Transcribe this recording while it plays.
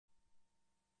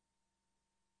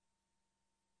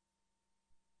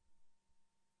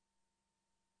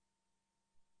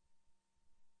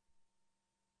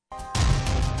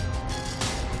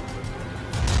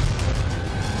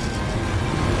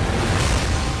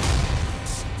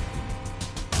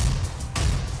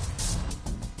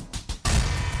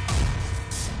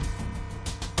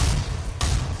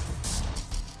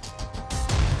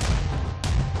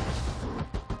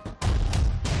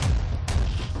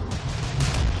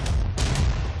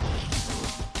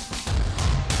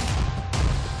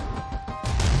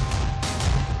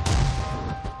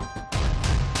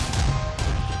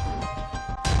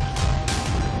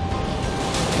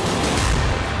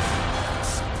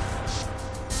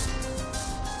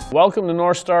Welcome to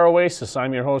North Star Oasis.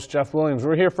 I'm your host, Jeff Williams.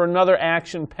 We're here for another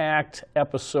action-packed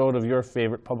episode of your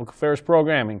favorite public affairs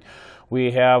programming.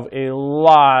 We have a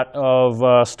lot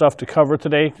of stuff to cover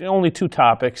today, only two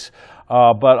topics,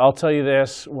 but I'll tell you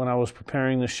this, when I was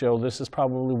preparing the show, this is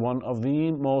probably one of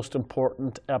the most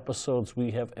important episodes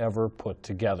we have ever put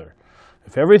together.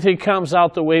 If everything comes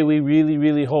out the way we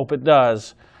really hope it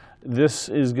does, this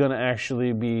is going to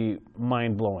actually be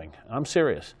mind-blowing. I'm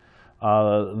serious.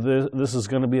 This is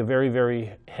going to be a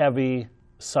very heavy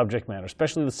subject matter,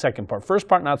 especially the second part. First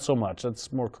part, not so much.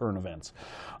 That's more current events.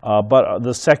 But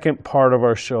the second part of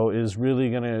our show is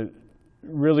really going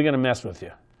to mess with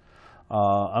you.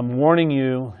 I'm warning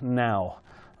you now,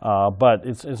 but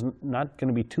it's not going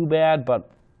to be too bad. But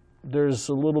there's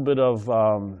a little bit of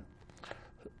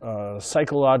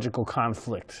psychological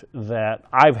conflict that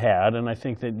I've had, and I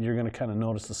think that you're going to kind of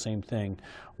notice the same thing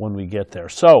when we get there.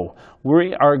 So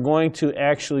we are going to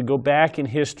actually go back in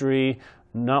history,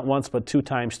 not once but two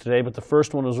times today, but the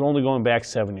first one was only going back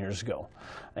 7 years ago.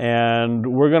 And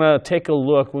we're going to take a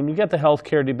look. When we get the health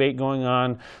care debate going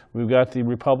on, we've got the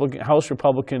House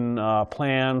Republican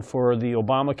plan for the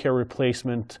Obamacare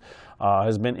replacement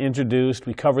has been introduced.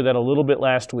 We covered that a little bit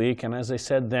last week, and as I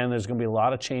said then, there's going to be a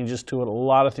lot of changes to it. A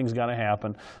lot of things got to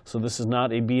happen, so this is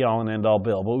not a be-all and end-all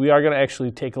bill. But we are going to actually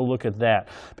take a look at that,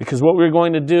 because what we're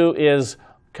going to do is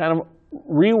kind of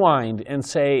rewind and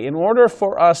say, in order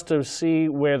for us to see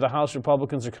where the House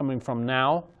Republicans are coming from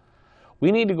now,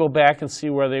 we need to go back and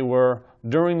see where they were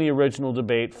during the original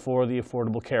debate for the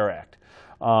Affordable Care Act.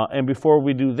 And before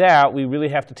we do that, we really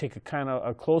have to take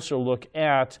a closer look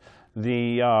at what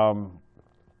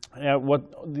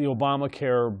the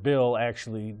Obamacare bill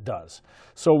actually does.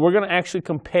 So we're going to actually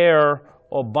compare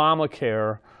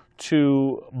Obamacare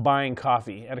to buying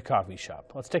coffee at a coffee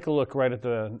shop. Let's take a look right at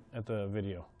the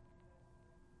video.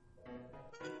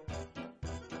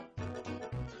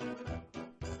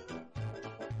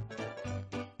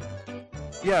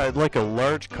 Yeah, I'd like a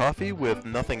large coffee with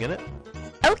nothing in it.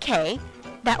 Okay,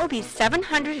 that will be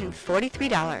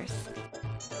 $743.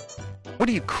 What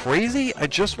are you, crazy? I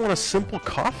just want a simple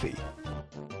coffee.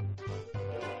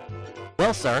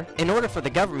 Well, sir, in order for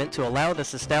the government to allow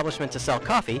this establishment to sell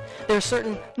coffee, there are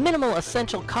certain minimal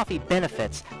essential coffee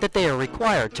benefits that they are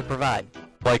required to provide.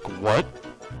 Like what?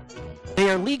 They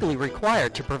are legally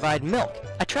required to provide milk,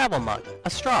 a travel mug, a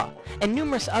straw, and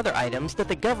numerous other items that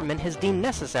the government has deemed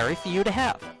necessary for you to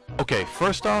have. Okay,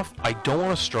 first off, I don't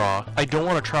want a straw, I don't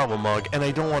want a travel mug, and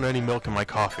I don't want any milk in my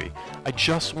coffee. I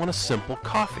just want a simple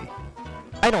coffee.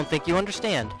 I don't think you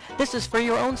understand. This is for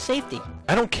your own safety.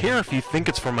 I don't care if you think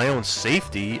it's for my own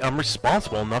safety. I'm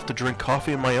responsible enough to drink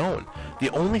coffee on my own.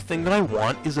 The only thing that I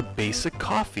want is a basic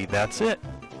coffee, that's it.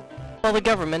 Well, the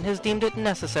government has deemed it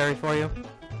necessary for you.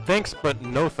 Thanks, but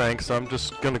no thanks. I'm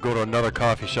just gonna go to another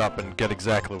coffee shop and get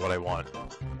exactly what I want.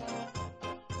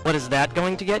 What is that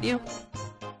going to get you?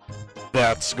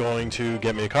 That's going to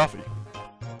get me a coffee.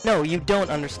 No, you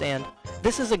don't understand.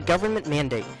 This is a government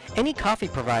mandate. Any coffee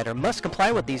provider must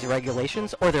comply with these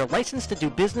regulations or their license to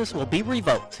do business will be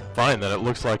revoked. Fine, then it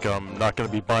looks like I'm not going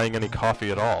to be buying any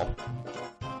coffee at all.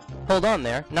 Hold on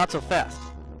there, not so fast.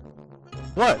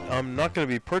 What? I'm not going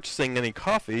to be purchasing any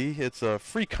coffee. It's a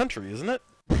free country, isn't it?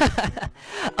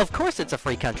 Of course it's a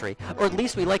free country, or at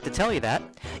least we like to tell you that.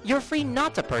 You're free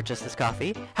not to purchase this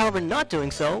coffee. However, not doing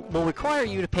so will require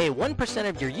you to pay 1%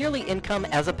 of your yearly income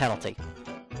as a penalty.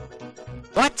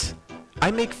 What? I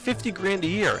make 50 grand a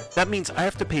year. That means I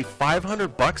have to pay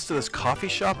 $500 to this coffee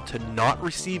shop to not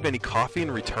receive any coffee in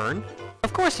return?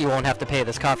 Of course you won't have to pay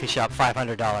this coffee shop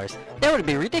 $500. That would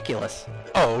be ridiculous.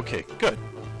 Oh, okay, good.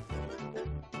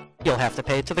 You'll have to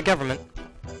pay it to the government.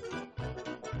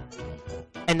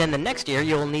 And then the next year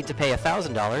you'll need to pay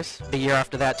 $1,000, the year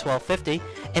after that $1,250,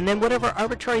 and then whatever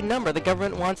arbitrary number the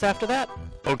government wants after that.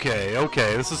 Okay,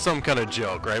 this is some kind of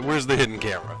joke, right? Where's the hidden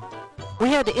camera? We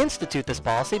had to institute this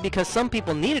policy because some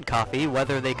people needed coffee,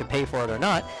 whether they could pay for it or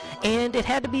not, and it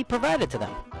had to be provided to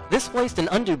them. This placed an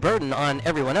undue burden on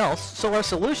everyone else, so our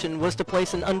solution was to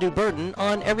place an undue burden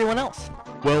on everyone else.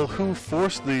 Well, who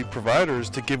forced the providers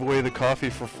to give away the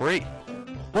coffee for free?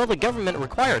 Well, the government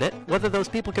required it, whether those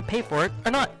people could pay for it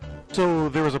or not. So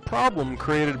there was a problem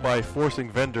created by forcing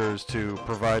vendors to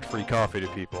provide free coffee to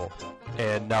people.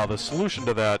 And now the solution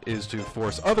to that is to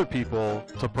force other people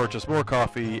to purchase more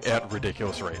coffee at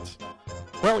ridiculous rates.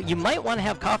 Well, you might want to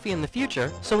have coffee in the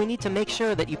future, so we need to make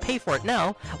sure that you pay for it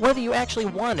now, whether you actually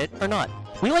want it or not.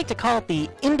 We like to call it the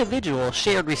individual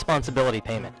shared responsibility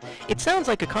payment. It sounds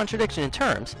like a contradiction in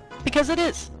terms, because it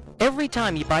is. Every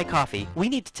time you buy coffee, we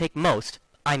need to take most,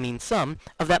 I mean some,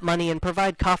 of that money and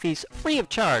provide coffees free of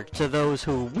charge to those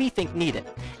who we think need it.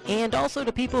 and also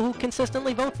to people who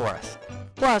consistently vote for us.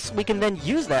 Plus, we can then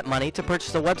use that money to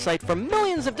purchase a website for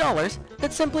millions of dollars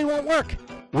that simply won't work.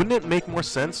 Wouldn't it make more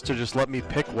sense to just let me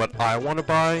pick what I want to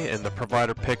buy and the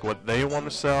provider pick what they want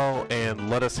to sell and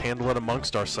let us handle it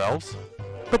amongst ourselves?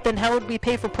 But then how would we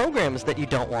pay for programs that you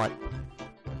don't want?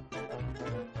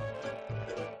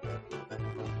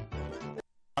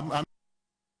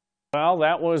 Well,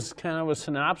 that was kind of a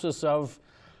synopsis of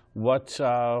what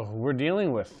we're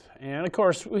dealing with. And of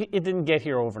course, it didn't get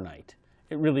here overnight.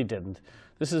 It really didn't.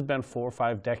 This has been 4 or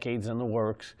 5 decades in the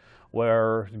works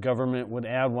where the government would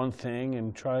add one thing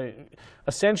and try.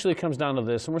 Essentially, it comes down to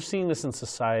this, and we're seeing this in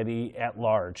society at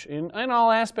large, in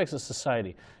all aspects of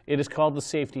society. It is called the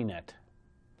safety net.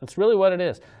 That's really what it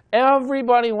is.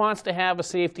 Everybody wants to have a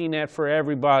safety net for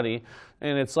everybody,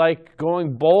 and it's like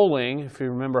going bowling, if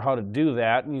you remember how to do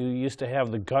that, and you used to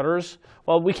have the gutters.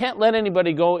 Well, we can't let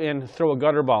anybody go and throw a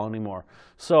gutter ball anymore.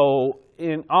 So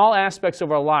in all aspects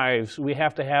of our lives, we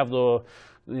have to have the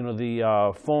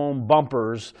foam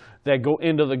bumpers that go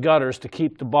into the gutters to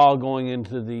keep the ball going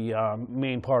into the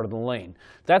main part of the lane.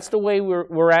 That's the way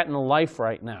we're at in life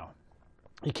right now.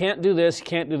 You can't do this, you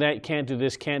can't do that, you can't do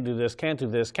this, can't do this, can't do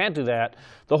this, can't do that.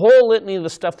 The whole litany of the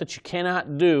stuff that you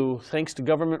cannot do, thanks to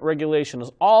government regulation,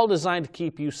 is all designed to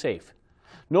keep you safe.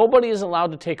 Nobody is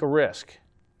allowed to take a risk.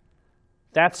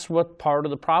 That's what part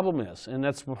of the problem is, and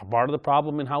that's part of the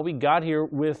problem in how we got here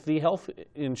with the health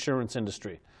insurance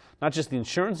industry. Not just the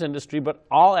insurance industry, but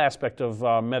all aspects of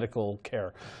medical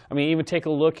care. I mean, even take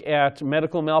a look at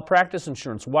medical malpractice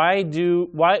insurance. Why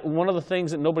one of the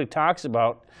things that nobody talks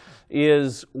about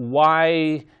is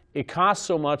why it costs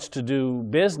so much to do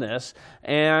business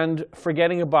and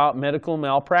forgetting about medical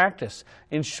malpractice.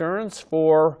 Insurance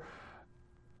for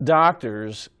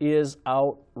doctors is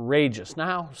outrageous.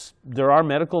 Now, there are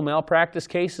medical malpractice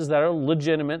cases that are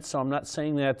legitimate, so I'm not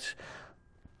saying that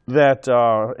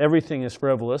everything is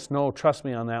frivolous. No, trust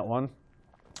me on that one.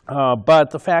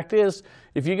 But the fact is,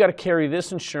 if you got to carry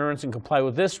this insurance and comply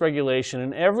with this regulation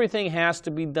and everything has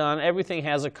to be done, everything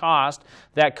has a cost,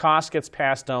 that cost gets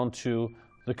passed down to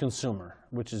the consumer,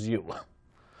 which is you.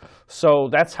 So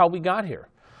that's how we got here.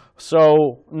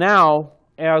 So now,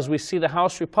 as we see the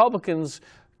House Republicans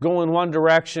go in one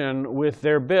direction with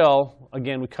their bill,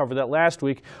 again, we covered that last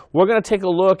week, we're going to take a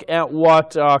look at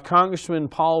what Congressman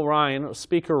Paul Ryan,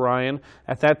 Speaker Ryan,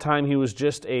 at that time he was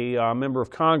just a member of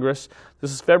Congress.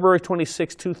 This is February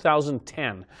 26,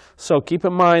 2010. So keep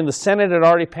in mind, the Senate had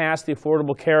already passed the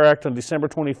Affordable Care Act on December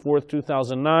 24,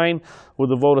 2009,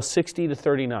 with a vote of 60 to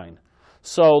 39.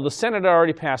 So the Senate had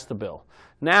already passed the bill.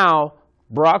 Now,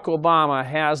 Barack Obama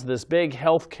has this big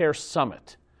health care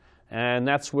summit. And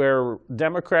that's where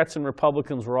Democrats and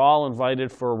Republicans were all invited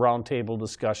for a roundtable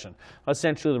discussion.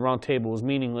 Essentially, the roundtable was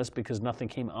meaningless because nothing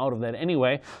came out of that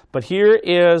anyway. But here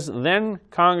is then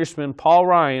Congressman Paul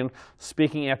Ryan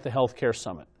speaking at the Health Care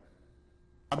Summit.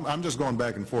 I'm just going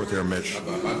back and forth here, Mitch.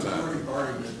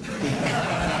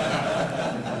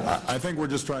 I think we're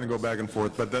just trying to go back and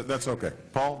forth, but that's okay.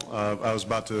 Paul, I was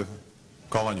about to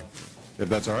call on you, if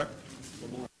that's all right.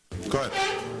 Go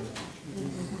ahead.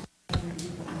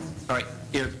 All right,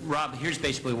 Rob, here's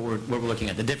basically what we're looking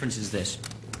at. The difference is this.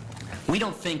 We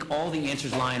don't think all the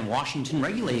answers lie in Washington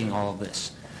regulating all of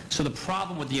this. So the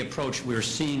problem with the approach we're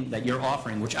seeing that you're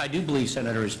offering, which I do believe,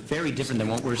 Senator, is very different than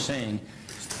what we're saying,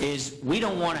 is we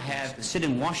don't want to sit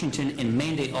in Washington and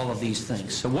mandate all of these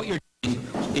things. So what you're doing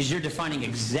is you're defining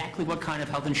exactly what kind of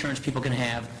health insurance people can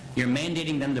have. You're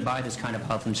mandating them to buy this kind of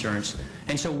health insurance.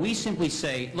 And so we simply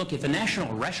say, look, if the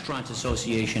National Restaurant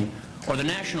Association or the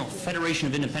National Federation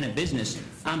of Independent Business,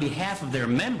 on behalf of their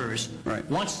members,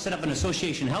 wants to set up an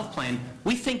association health plan,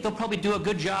 we think they'll probably do a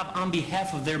good job on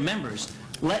behalf of their members.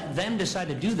 Let them decide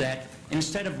to do that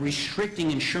instead of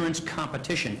restricting insurance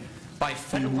competition by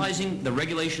federalizing the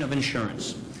regulation of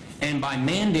insurance and by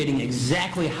mandating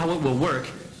exactly how it will work.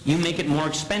 You make it more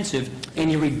expensive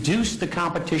and you reduce the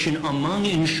competition among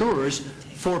insurers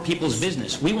for people's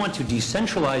business. We want to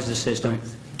decentralize the system,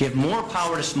 give more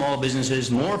power to small businesses,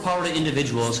 more power to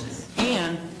individuals,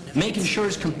 and make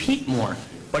insurers compete more.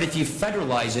 But if you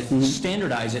federalize it,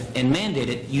 standardize it, and mandate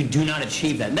it, you do not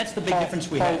achieve that. And that's the big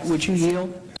difference we have. Would you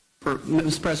yield?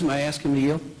 Mr. President, may I ask him to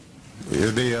yield?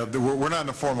 We're not in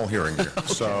a formal hearing here,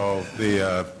 so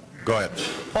go ahead.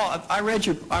 Paul, I read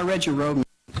your roadmap,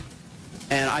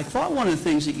 and I thought one of the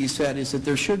things that you said is that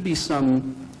there should be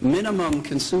some minimum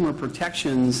consumer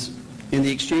protections in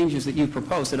the exchanges that you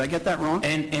proposed. Did I get that wrong?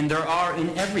 And there are in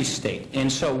every state.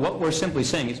 And so what we're simply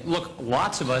saying is, look,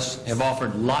 lots of us have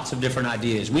offered lots of different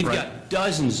ideas. We've got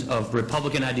dozens of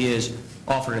Republican ideas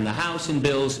offered in the House in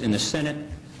bills, in the Senate.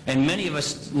 And many of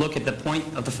us look at the point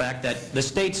of the fact that the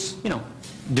states, you know,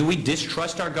 do we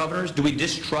distrust our governors? Do we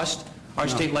distrust our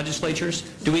state legislatures?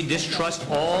 Do we distrust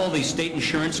all the state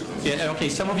insurance? Yeah, okay,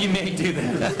 some of you may do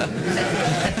that.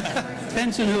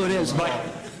 Depends on who it is. But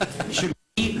should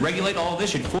we regulate all of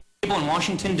this? Should people in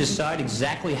Washington decide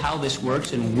exactly how this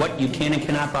works and what you can and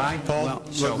cannot buy? Paul,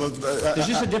 There's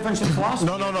just a difference in philosophy.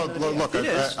 No. Look,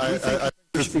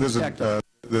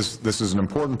 this is an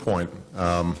important point.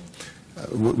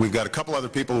 We've got a couple other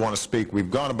people who want to speak.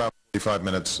 We've gone about 45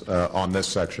 minutes on this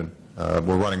section.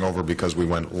 We're running over because we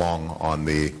went long on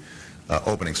the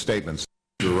opening statements.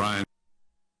 Ryan.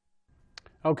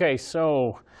 Okay,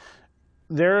 so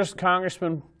there's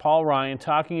Congressman Paul Ryan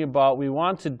talking about we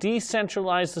want to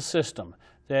decentralize the system,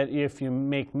 that if you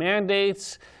make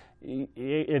mandates,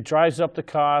 it drives up the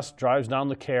cost, drives down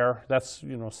the care. That's,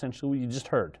 you know, essentially what you just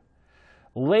heard.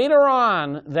 Later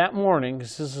on that morning,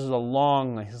 because this is a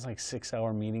long, it's like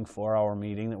 6-hour meeting, 4-hour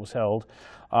meeting that was held,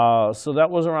 so that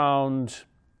was around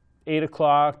 8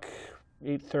 o'clock,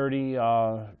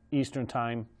 8:30 Eastern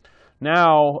Time.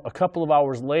 Now, a couple of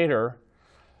hours later,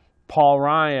 Paul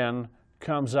Ryan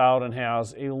comes out and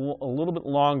has a little bit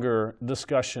longer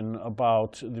discussion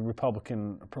about the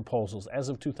Republican proposals as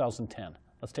of 2010.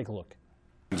 Let's take a look.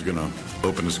 He's going to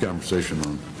open this conversation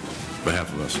on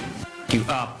behalf of us. Thank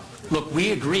you. Look,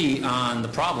 we agree on the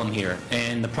problem here,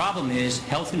 and the problem is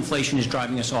health inflation is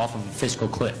driving us off of a fiscal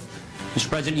cliff. Mr.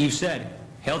 President, you've said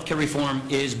health care reform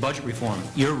is budget reform.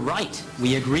 You're right.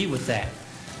 We agree with that.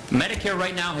 Medicare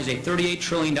right now has a $38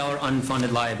 trillion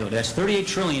unfunded liability. That's $38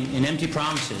 trillion in empty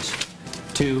promises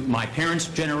to my parents'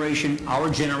 generation, our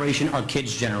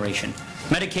kids' generation.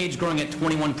 Medicaid's growing at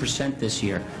 21% this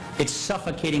year. It's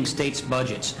suffocating states'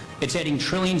 budgets. It's adding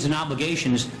trillions in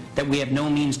obligations that we have no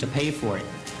means to pay for it.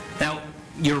 Now,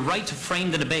 you're right to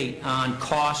frame the debate on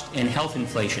cost and health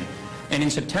inflation. And in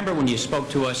September, when you spoke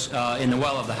to us in the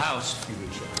well of the House,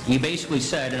 you basically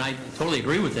said, and I totally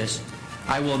agree with this,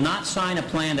 I will not sign a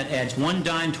plan that adds one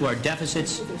dime to our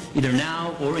deficits, either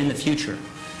now or in the future.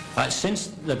 Since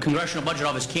the Congressional Budget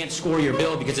Office can't score your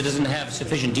bill because it doesn't have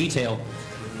sufficient detail,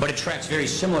 but it tracks very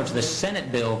similar to the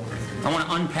Senate bill, I want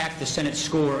to unpack the Senate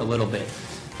score a little bit.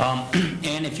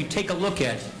 And if you take a look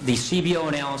at the CBO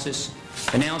analysis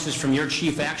from your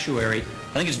chief actuary,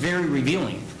 I think it's very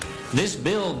revealing. This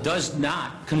bill does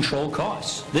not control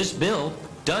costs. This bill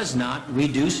does not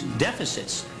reduce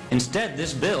deficits. Instead,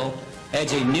 this bill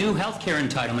adds a new health care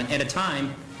entitlement at a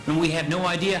time when we have no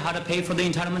idea how to pay for the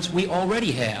entitlements we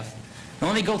already have. Now,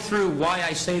 let me go through why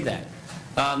I say that.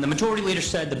 The majority leader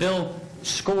said the bill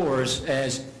scores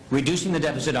as reducing the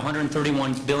deficit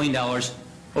 $131 billion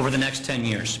over the next 10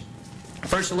 years.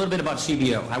 First, a little bit about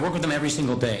CBO. I work with them every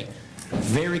single day.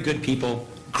 Very good people,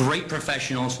 great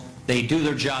professionals. They do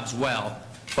their jobs well,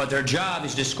 but their job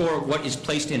is to score what is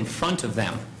placed in front of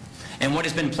them. And what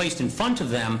has been placed in front of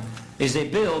them is a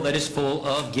bill that is full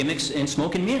of gimmicks and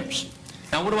smoke and mirrors.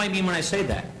 Now, what do I mean when I say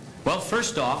that? Well,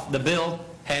 first off, the bill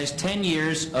has 10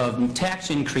 years of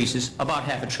tax increases, about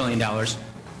 $500 billion,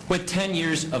 with 10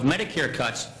 years of Medicare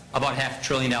cuts, about $500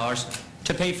 billion,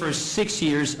 to pay for 6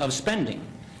 years of spending.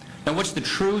 Now, what's the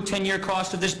true 10-year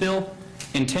cost of this bill?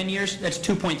 In 10 years, that's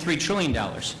 $2.3 trillion.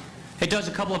 It does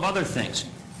a couple of other things.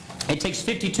 It takes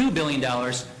 $52 billion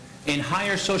in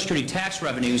higher Social Security tax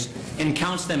revenues and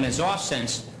counts them as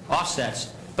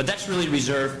offsets, but that's really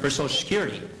reserved for Social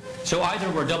Security. So either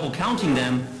we're double counting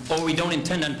them or we don't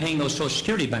intend on paying those Social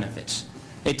Security benefits.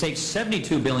 It takes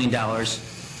 $72 billion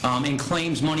in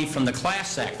claims money from the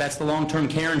Class Act. That's the long-term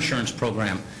care insurance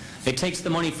program. It takes the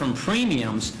money from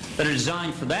premiums that are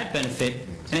designed for that benefit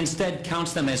and instead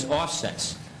counts them as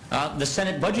offsets. The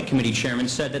Senate Budget Committee chairman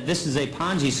said that this is a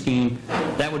Ponzi scheme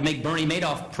that would make Bernie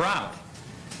Madoff proud.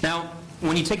 Now,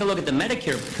 when you take a look at the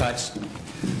Medicare cuts,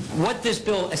 what this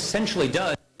bill essentially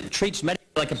does, it treats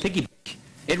Medicare like a piggy bank.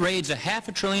 It raids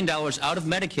 $500 billion out of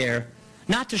Medicare,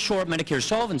 not to shore up Medicare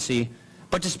solvency,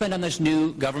 but to spend on this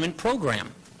new government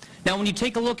program. Now, when you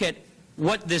take a look at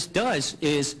what this does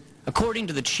is, according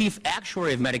to the chief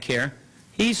actuary of Medicare,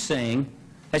 he's saying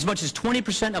as much as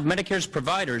 20% of Medicare's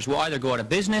providers will either go out of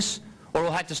business or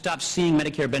will have to stop seeing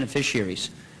Medicare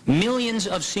beneficiaries. Millions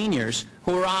of seniors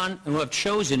who are on and who have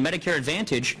chosen Medicare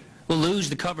Advantage will lose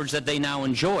the coverage that they now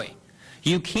enjoy.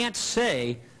 You can't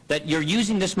say that you're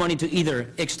using this money to either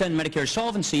extend Medicare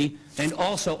solvency and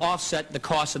also offset the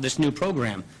cost of this new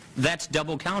program. That's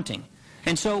double counting.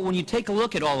 And so when you take a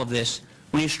look at all of this,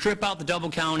 when you strip out the double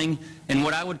counting and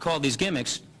what I would call these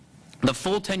gimmicks, the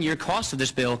full 10-year cost of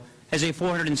this bill has a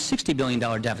 $460 billion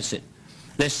deficit.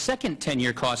 The second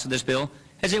 10-year cost of this bill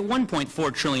has a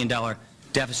 $1.4 trillion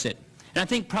deficit. And I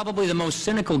think probably the most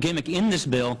cynical gimmick in this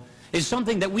bill is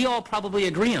something that we all probably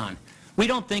agree on. We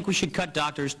don't think we should cut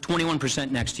doctors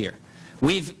 21% next year.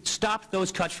 We've stopped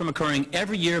those cuts from occurring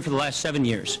every year for the last 7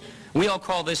 years. We all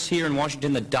call this here in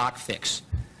Washington the doc fix.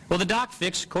 Well, the doc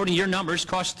fix, according to your numbers,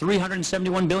 cost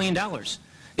 $371 billion.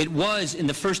 It was in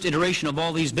the first iteration of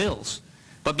all these bills.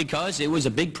 But because it was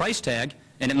a big price tag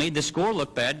and it made the score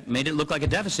look bad, made it look like a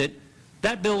deficit,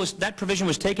 that provision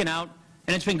was taken out,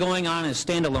 and it's been going on as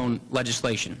standalone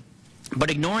legislation.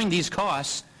 But ignoring these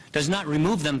costs does not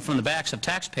remove them from the backs of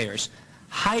taxpayers.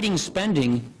 Hiding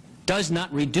spending does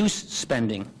not reduce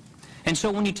spending. And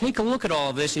so when you take a look at all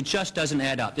of this, it just doesn't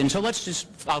add up. And so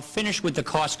I'll finish with the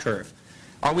cost curve.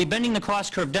 Are we bending the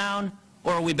cost curve down,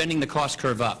 or are we bending the cost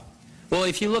curve up? Well,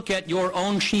 if you look at your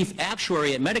own chief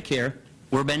actuary at Medicare,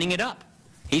 we're bending it up.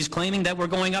 He's claiming that we're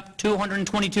going up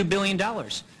 $222 billion,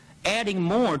 adding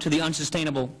more to the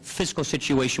unsustainable fiscal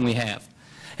situation we have.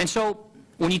 And so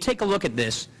when you take a look at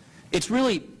this, it's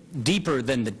really deeper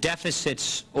than the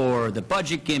deficits or the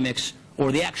budget gimmicks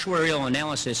or the actuarial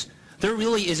analysis. There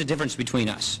really is a difference between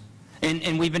us.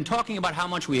 And we've been talking about how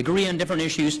much we agree on different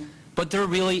issues, but there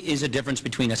really is a difference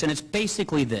between us. And it's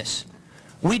basically this.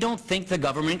 We don't think the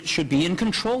government should be in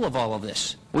control of all of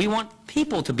this. We want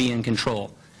people to be in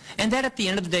control. And that, at the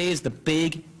end of the day, is the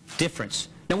big difference.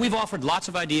 Now, we've offered lots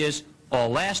of ideas all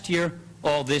last year,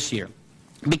 all this year,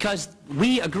 because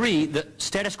we agree that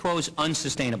status quo is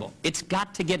unsustainable. It's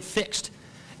got to get fixed.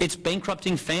 It's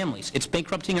bankrupting families. It's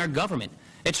bankrupting our government.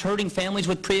 It's hurting families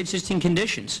with pre-existing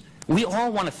conditions. We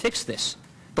all want to fix this,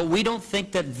 but we don't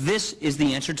think that this is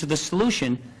the answer to the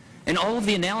solution, and all of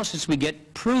the analysis we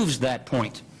get proves that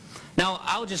point. Now,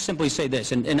 I'll just simply say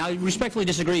this, and I respectfully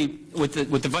disagree with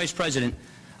the Vice President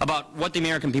about what the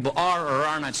American people are or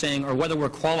are not saying, or whether we're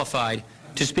qualified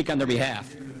to speak on their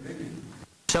behalf.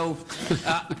 So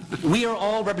we are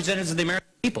all representatives of the American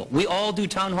people. We all do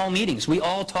town hall meetings. We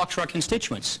all talk to our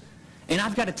constituents. And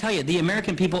I've got to tell you, the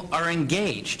American people are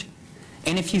engaged.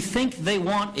 And if you think they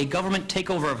want a government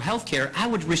takeover of health care, I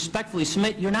would respectfully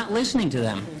submit you're not listening to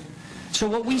them. So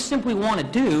what we simply want to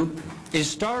do is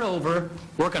start over,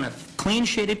 work on a clean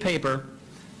shaded paper,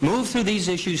 move through these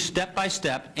issues step by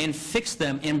step, and fix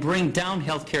them and bring down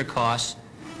health care costs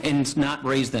and not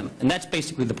raise them. And that's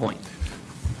basically the point.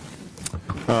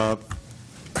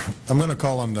 I'm going to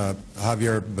call on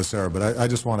Javier Becerra, but I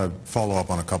just want to follow up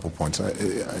on a couple points.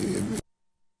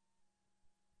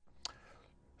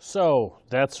 So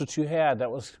that's what you had.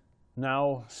 That was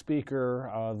now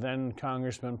Speaker, then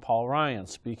Congressman Paul Ryan,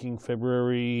 speaking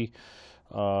February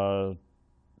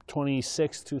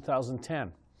 26,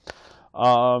 2010.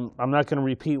 I'm not going to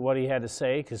repeat what he had to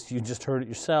say because you just heard it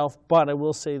yourself, but I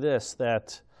will say this,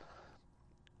 that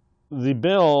the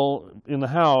bill in the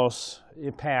House,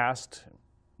 it passed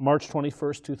March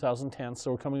 21st, 2010,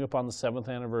 so we're coming up on the 7th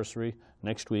anniversary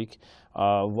next week,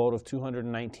 vote of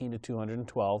 219 to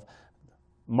 212.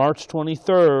 March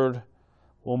 23rd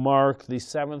will mark the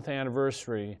 7th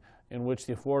anniversary in which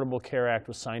the Affordable Care Act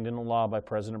was signed into law by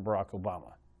President Barack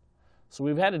Obama. So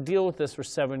we've had to deal with this for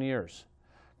 7 years.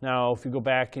 Now, if you go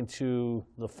back into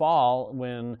the fall,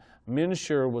 when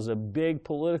MNsure was a big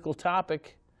political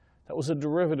topic, that was a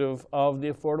derivative of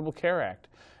the Affordable Care Act.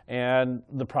 And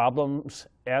the problems,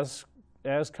 as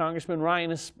Congressman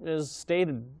Ryan has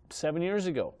stated 7 years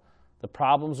ago, the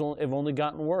problems have only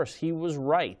gotten worse. He was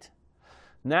right.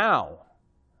 Now,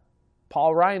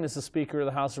 Paul Ryan is the Speaker of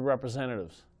the House of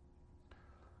Representatives.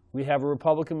 We have a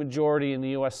Republican majority in the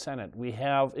U.S. Senate. We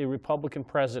have a Republican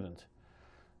president.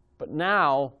 But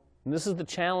now, and this is the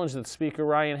challenge that Speaker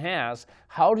Ryan has,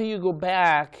 how do you go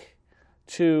back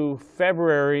to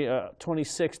February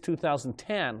 26,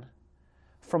 2010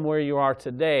 from where you are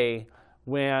today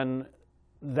when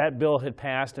that bill had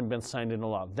passed and been signed into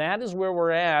law? That is where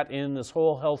we're at in this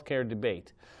whole health care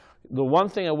debate. The one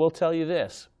thing I will tell you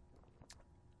this,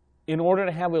 in order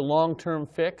to have a long-term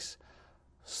fix,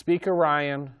 Speaker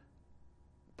Ryan,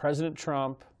 President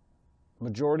Trump,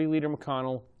 Majority Leader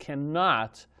McConnell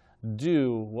cannot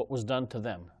do what was done to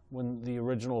them when the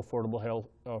original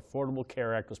Affordable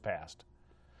Care Act was passed.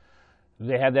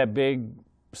 They had that big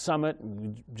summit.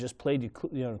 We just played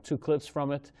you 2 clips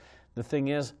from it. The thing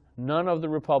is, none of the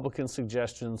Republican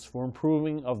suggestions for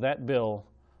improving of that bill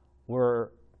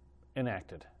were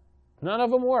enacted. None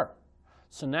of them were.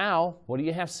 So now, what do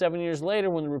you have 7 years later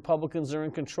when the Republicans are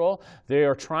in control? They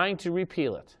are trying to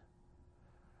repeal it.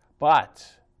 But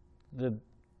the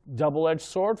double-edged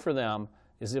sword for them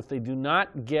is if they do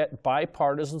not get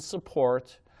bipartisan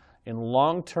support in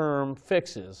long-term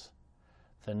fixes,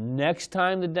 The next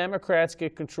time the Democrats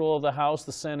get control of the House,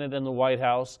 the Senate, and the White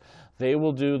House, they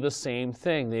will do the same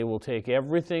thing. They will take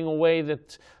everything away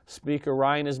that Speaker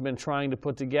Ryan has been trying to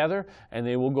put together, and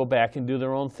they will go back and do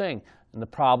their own thing. And the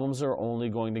problems are only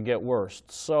going to get worse.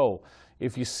 So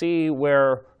if you see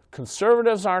where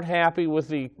conservatives aren't happy with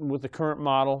the current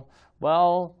model,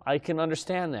 well, I can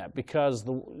understand that, because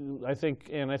I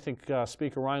think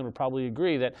Speaker Ryan would probably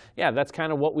agree that, yeah, that's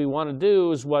kind of what we want to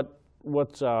do, is what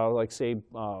like say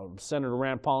Senator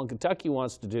Rand Paul in Kentucky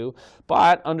wants to do,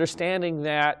 but understanding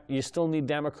that you still need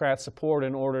Democrat support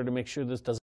in order to make sure this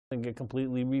doesn't get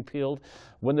completely repealed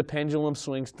when the pendulum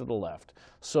swings to the left.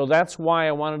 So that's why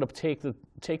I wanted to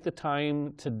take the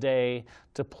time today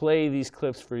to play these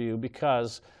clips for you,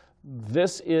 because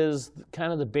this is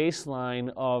kind of the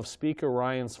baseline of Speaker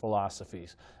Ryan's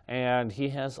philosophies, and he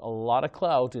has a lot of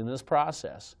clout in this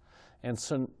process. And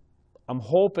so I'm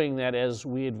hoping that as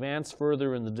we advance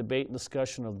further in the debate and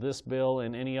discussion of this bill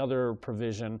and any other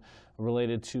provision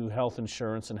related to health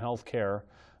insurance and health care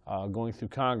going through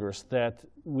Congress, that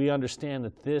we understand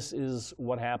that this is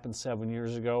what happened 7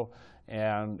 years ago,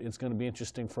 and it's going to be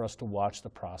interesting for us to watch the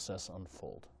process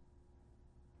unfold.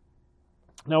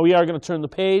 Now we are going to turn the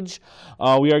page.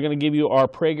 We are going to give you our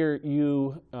Prager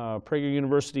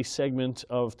University segment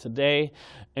of today,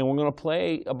 and we're going to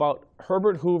play about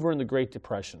Herbert Hoover and the Great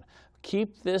Depression.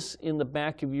 Keep this in the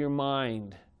back of your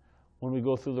mind when we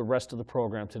go through the rest of the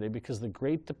program today, because the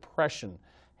Great Depression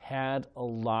had a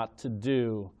lot to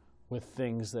do with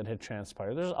things that had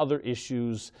transpired. There's other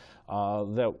issues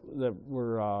that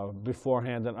were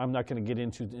beforehand that I'm not going to get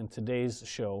into in today's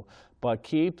show, but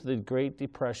keep the Great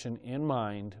Depression in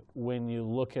mind when you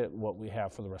look at what we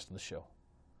have for the rest of the show.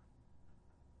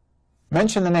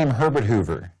 Mention the name Herbert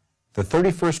Hoover, the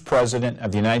 31st President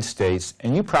of the United States,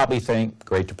 and you probably think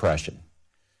Great Depression.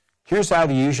 Here's how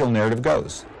the usual narrative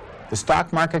goes. The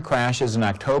stock market crashes in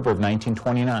October of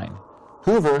 1929.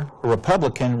 Hoover, a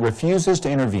Republican, refuses to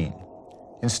intervene.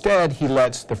 Instead, he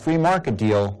lets the free market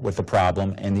deal with the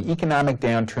problem, and the economic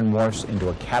downturn morphs into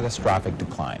a catastrophic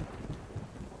decline.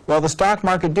 Well, the stock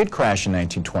market did crash in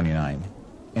 1929,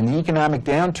 and the economic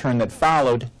downturn that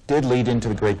followed did lead into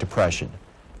the Great Depression.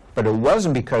 But it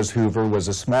wasn't because Hoover was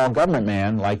a small government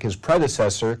man like his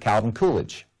predecessor, Calvin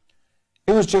Coolidge.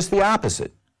 It was just the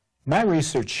opposite. My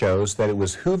research shows that it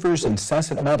was Hoover's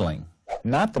incessant meddling,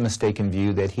 not the mistaken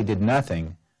view that he did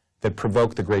nothing, that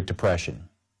provoked the Great Depression.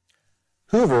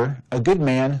 Hoover, a good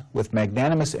man with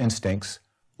magnanimous instincts,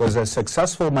 was a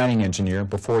successful mining engineer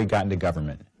before he got into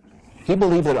government. He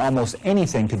believed that almost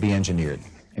anything could be engineered,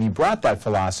 and he brought that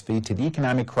philosophy to the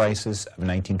economic crisis of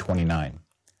 1929.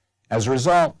 As a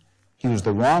result, he was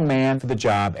the wrong man for the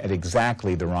job at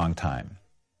exactly the wrong time.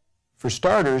 For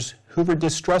starters, Hoover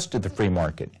distrusted the free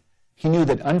market. He knew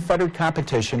that unfettered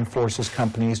competition forces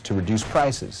companies to reduce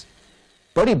prices.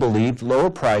 But he believed lower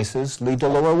prices lead to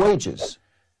lower wages.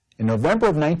 In November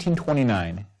of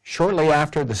 1929, shortly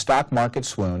after the stock market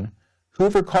swoon,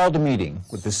 Hoover called a meeting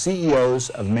with the CEOs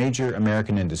of major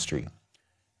American industry.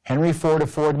 Henry Ford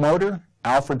of Ford Motor,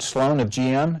 Alfred Sloan of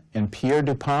GM, and Pierre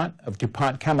DuPont of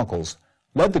DuPont Chemicals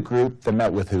led the group that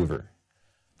met with Hoover.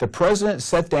 The president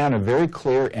set down a very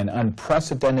clear and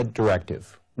unprecedented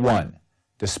directive. 1.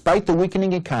 Despite the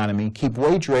weakening economy, keep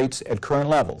wage rates at current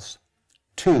levels.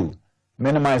 2.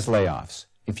 Minimize layoffs.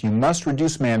 If you must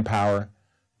reduce manpower,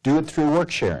 do it through work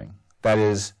sharing. That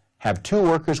is, have 2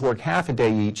 workers work half a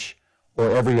day each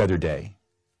or every other day.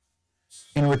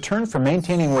 In return for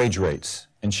maintaining wage rates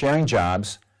and sharing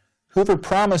jobs, Hoover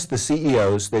promised the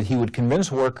CEOs that he would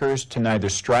convince workers to neither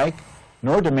strike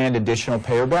nor demand additional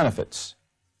pay or benefits.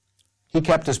 He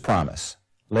kept his promise.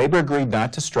 Labor agreed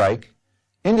not to strike.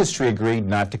 Industry agreed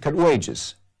not to cut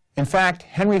wages. In fact,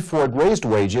 Henry Ford raised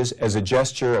wages as a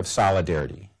gesture of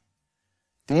solidarity.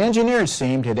 The engineers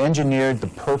seemed had engineered the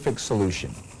perfect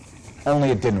solution,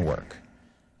 only it didn't work.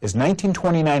 As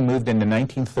 1929 moved into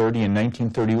 1930 and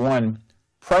 1931,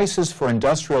 prices for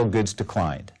industrial goods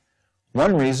declined.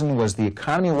 One reason was the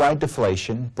economy-wide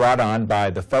deflation brought on by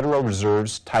the Federal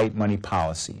Reserve's tight money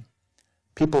policy.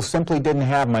 People simply didn't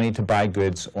have money to buy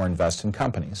goods or invest in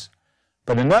companies.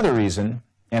 But another reason,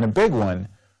 and a big one,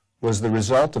 was the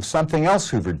result of something else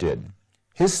Hoover did,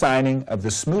 his signing of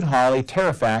the Smoot-Hawley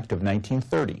Tariff Act of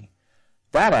 1930.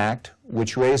 That act,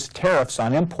 which raised tariffs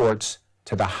on imports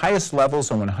to the highest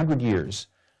levels in 100 years,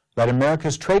 led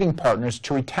America's trading partners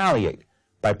to retaliate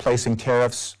by placing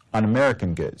tariffs on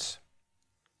American goods.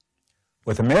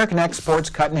 With American exports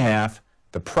cut in half,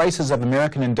 the prices of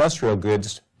American industrial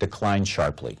goods declined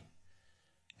sharply.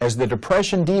 As the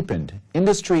Depression deepened,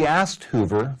 industry asked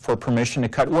Hoover for permission to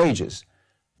cut wages,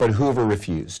 but Hoover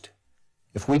refused.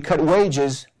 If we cut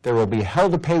wages, there will be hell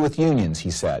to pay with unions,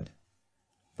 he said.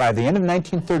 By the end of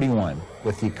 1931,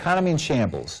 with the economy in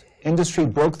shambles, industry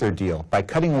broke their deal by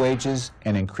cutting wages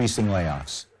and increasing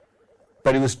layoffs.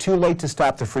 But it was too late to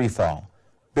stop the free fall.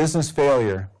 Business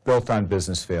failure built on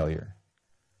business failure.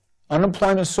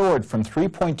 Unemployment soared from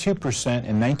 3.2%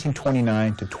 in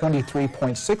 1929 to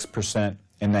 23.6%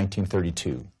 in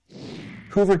 1932.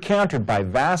 Hoover countered by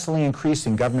vastly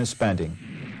increasing government spending,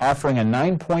 offering a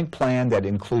 9-point plan that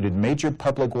included major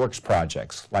public works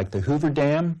projects like the Hoover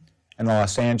Dam and the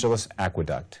Los Angeles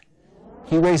Aqueduct.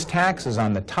 He raised taxes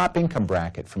on the top income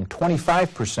bracket from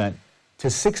 25% to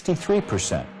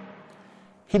 63%.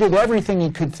 He did everything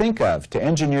he could think of to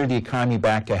engineer the economy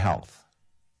back to health,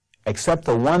 except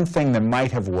the one thing that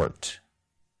might have worked: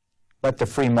 let the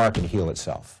free market heal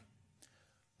itself.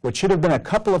 What should have been a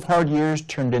couple of hard years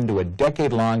turned into a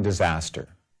decade-long disaster.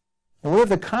 We have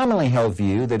the commonly held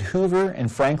view that Hoover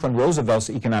and Franklin Roosevelt's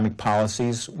economic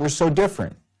policies were so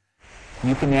different.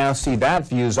 You can now see that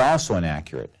view is also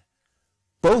inaccurate.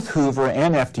 Both Hoover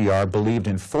and FDR believed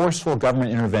in forceful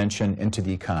government intervention into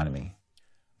the economy.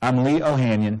 I'm Lee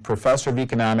Ohanian, professor of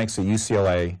economics at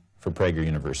UCLA for Prager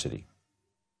University.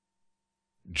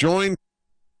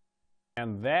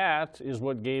 And that is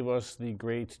what gave us the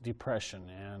Great Depression,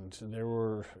 and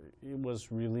it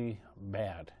was really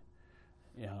bad.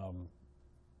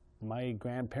 My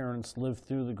grandparents lived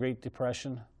through the Great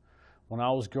Depression. When I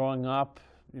was growing up,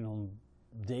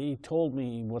 they told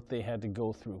me what they had to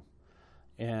go through,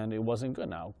 and it wasn't good.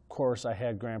 Now, of course, I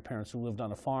had grandparents who lived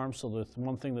on a farm, so the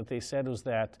one thing that they said was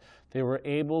that they were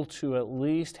able to at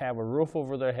least have a roof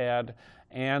over their head,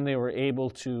 and they were able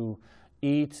to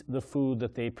eat the food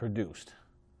that they produced,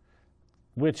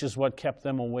 which is what kept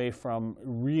them away from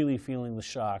really feeling the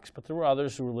shocks. But there were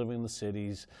others who were living in the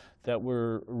cities that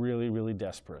were really, really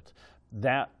desperate.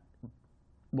 That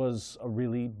was a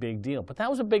really big deal. But that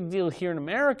was a big deal here in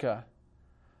America.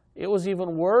 It was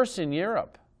even worse in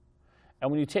Europe.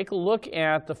 And when you take a look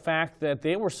at the fact that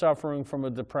they were suffering from a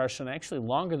depression actually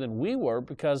longer than we were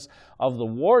because of the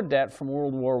war debt from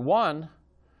World War I,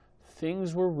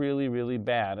 things were really, really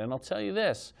bad. And I'll tell you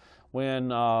this,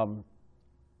 when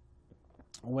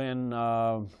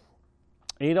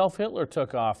Adolf Hitler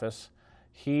took office,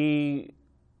 he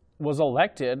was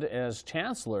elected as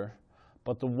chancellor,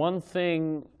 but the one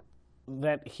thing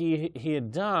that he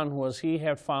had done was he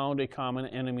had found a common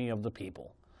enemy of the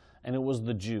people, and it was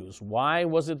the Jews. Why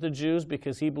was it the Jews?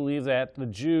 Because he believed that the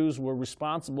Jews were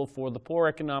responsible for the poor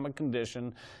economic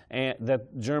condition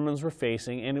that Germans were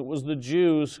facing, and it was the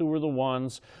Jews who were the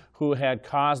ones who had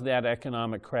caused that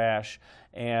economic crash.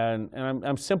 And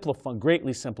I'm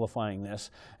greatly simplifying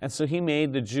this. And so he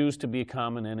made the Jews to be a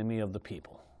common enemy of the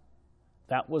people.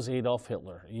 That was Adolf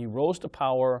Hitler. He rose to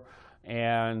power,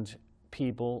 and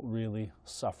people really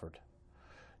suffered.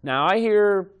 Now, I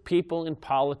hear people in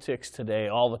politics today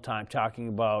all the time talking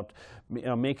about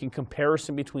making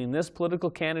comparison between this political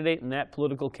candidate and that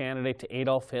political candidate to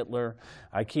Adolf Hitler.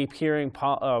 I keep hearing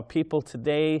people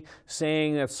today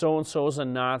saying that so-and-so is a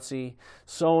Nazi,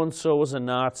 so-and-so is a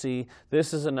Nazi,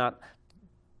 this is a Nazi.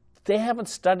 They haven't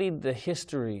studied the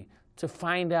history to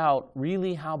find out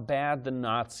really how bad the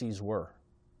Nazis were.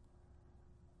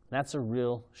 That's a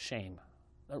real shame.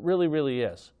 It really, really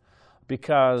is.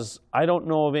 Because I don't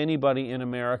know of anybody in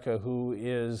America who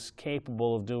is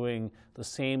capable of doing the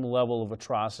same level of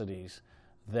atrocities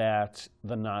that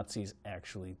the Nazis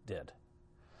actually did.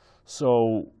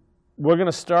 So we're going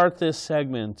to start this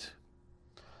segment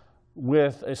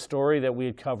with a story that we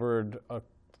had covered a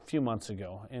few months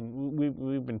ago, and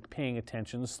we've been paying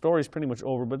attention. The story's pretty much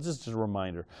over, but this is just a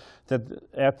reminder that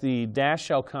at the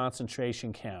Dachau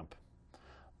concentration camp,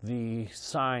 the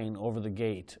sign over the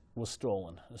gate was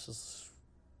stolen. This is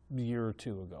a year or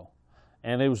two ago,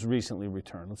 and it was recently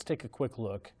returned. Let's take a quick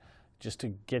look just to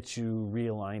get you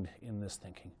realigned in this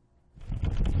thinking.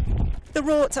 The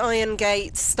wrought iron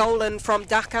gate stolen from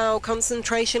Dachau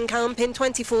concentration camp in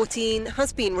 2014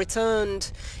 has been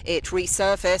returned. It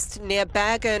resurfaced near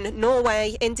Bergen,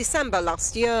 Norway in December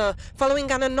last year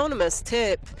following an anonymous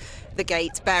tip. The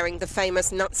gate bearing the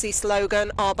famous Nazi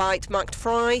slogan Arbeit macht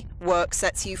frei, work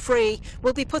sets you free,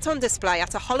 will be put on display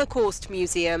at a Holocaust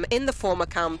museum in the former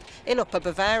camp in Upper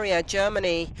Bavaria,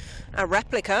 Germany. A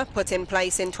replica put in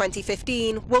place in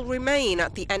 2015 will remain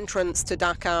at the entrance to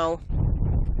Dachau.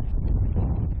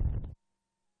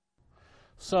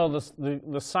 So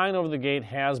the sign over the gate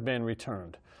has been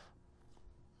returned.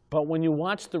 But when you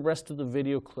watch the rest of the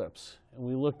video clips, and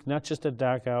we look not just at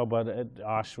Dachau but at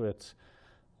Auschwitz,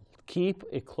 keep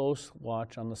a close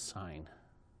watch on the sign.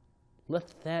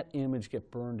 Let that image get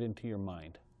burned into your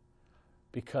mind.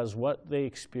 because what they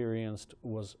experienced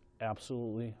was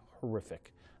absolutely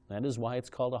horrific. That is why it's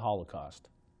called a Holocaust.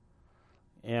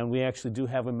 And we actually do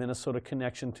have a Minnesota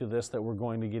connection to this that we're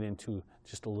going to get into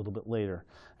just a little bit later.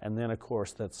 And then, of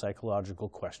course, that psychological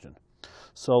question.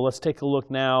 So let's take a look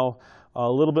now a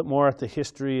little bit more at the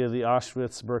history of the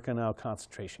Auschwitz-Birkenau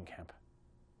concentration camp.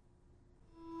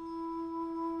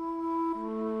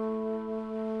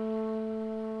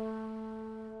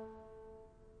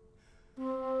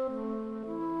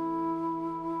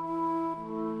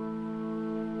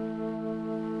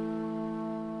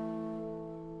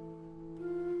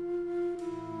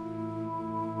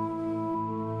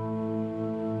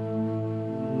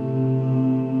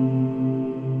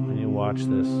 Watch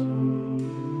this.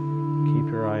 Keep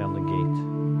your eye on the gate.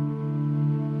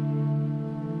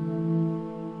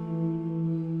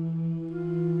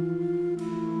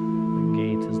 The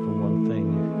gate is the one thing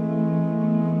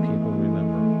people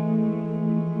remember.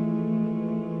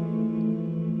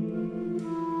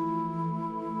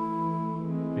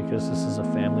 Because this is a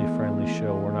family-friendly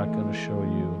show, we're not going to show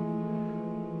you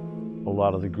a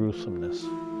lot of the gruesomeness.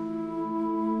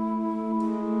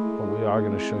 We are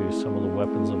going to show you some of the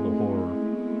weapons of the horror,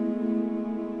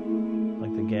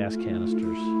 like the gas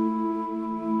canisters,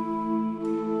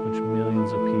 which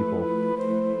millions of people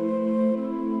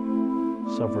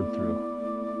suffered through,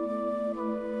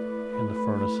 and the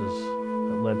furnaces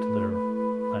that led to their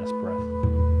last breath.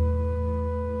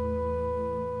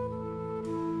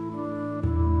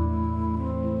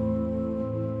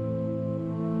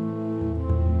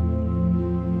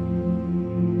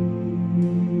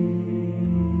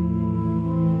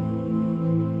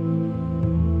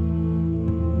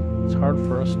 It's hard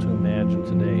for us to imagine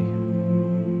today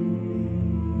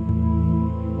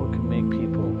what could make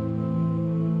people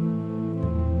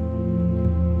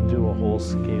do a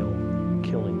whole-scale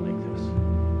killing like this.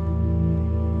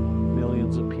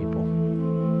 Millions of people.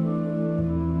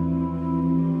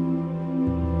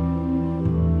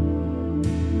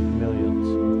 Millions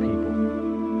of people.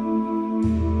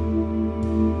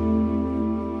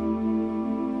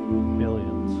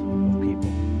 Millions of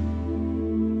people.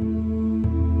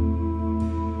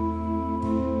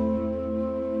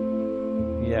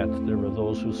 Yet there were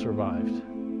those who survived.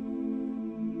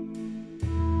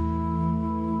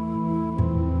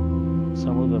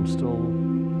 Some of them still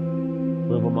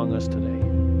live among us today.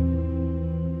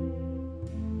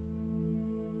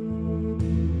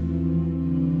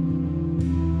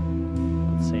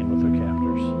 But same with their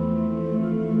captors.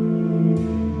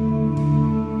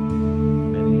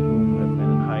 Many of whom have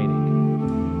been in hiding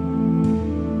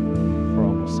for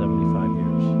almost 75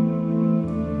 years.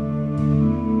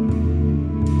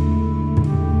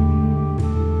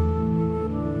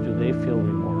 They feel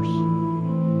remorse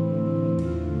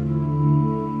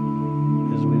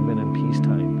as we've been in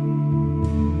peacetime.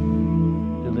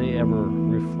 Do they ever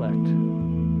reflect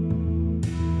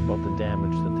about the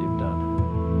damage that they've done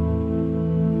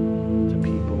to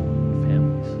people and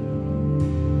families?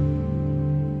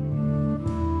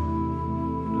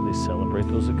 Do they celebrate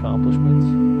those accomplishments?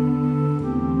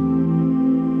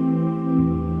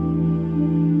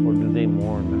 Or do they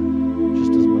mourn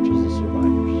just as much as the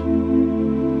survivors?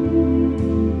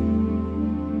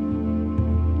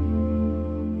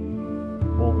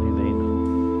 Only they know.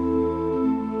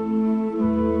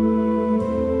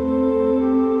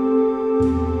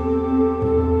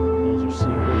 Those are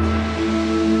secrets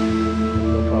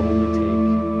they'll probably take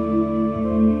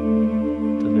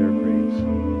to their graves.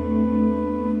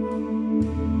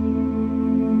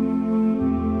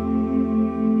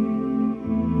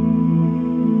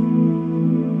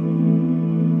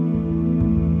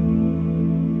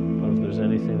 But if there's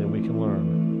anything that we can learn,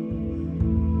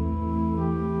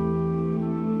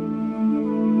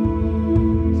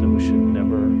 we should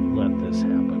never let this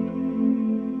happen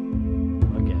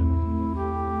again.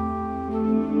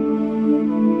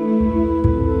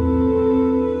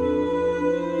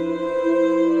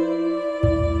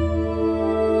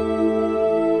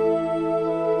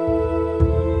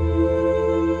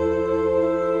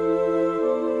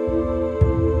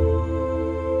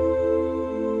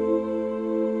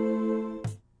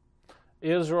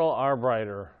 Israel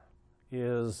Arbeiter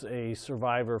is a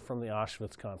survivor from the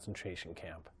Auschwitz concentration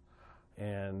camp.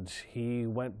 And he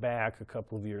went back a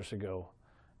couple of years ago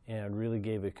and really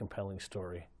gave a compelling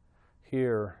story.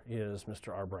 Here is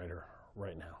Mr. Arbeiter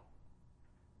right now.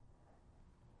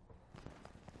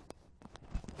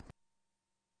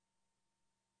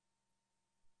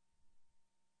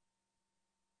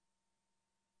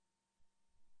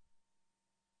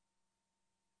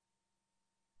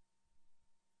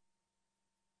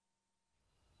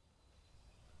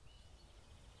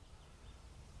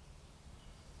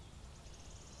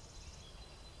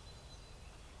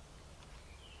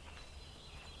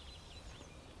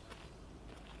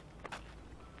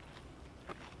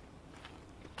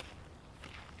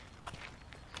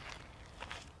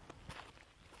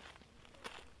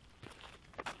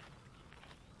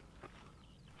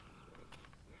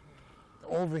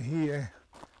 over here,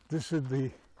 this is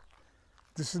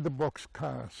the box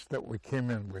cars that we came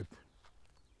in with.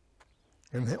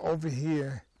 And over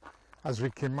here, as we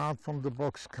came out from the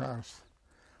box cars,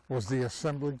 was the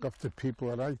assembling of the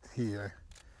people right here.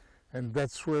 And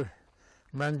that's where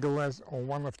Mengele or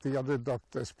one of the other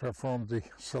doctors performed the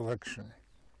selection.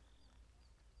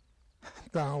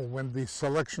 Now, when the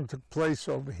selection took place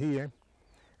over here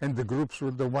and the groups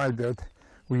were divided,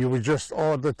 we were just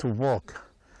ordered to walk.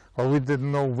 Well, we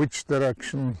didn't know which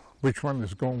direction, which one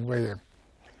is going where.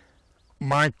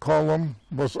 My column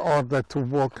was ordered to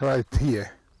walk right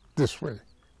here, this way.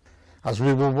 As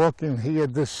we were walking here,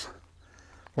 this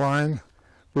line,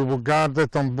 we were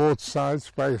guarded on both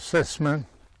sides by assessment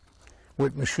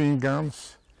with machine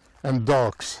guns and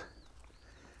dogs.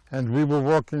 And we were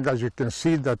walking, as you can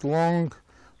see, that long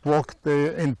walk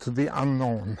there into the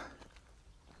unknown.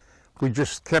 We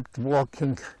just kept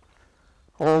walking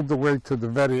all the way to the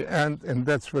very end, and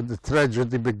that's where the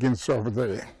tragedy begins over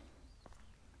there.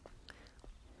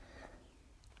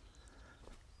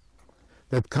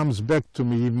 That comes back to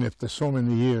me, even after so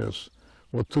many years,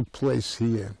 what took place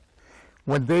here.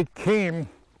 When they came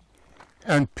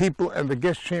and people and the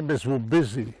guest chambers were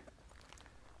busy,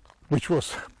 which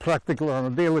was practical on a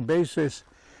daily basis,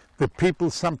 the people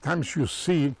sometimes you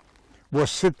see were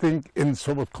sitting in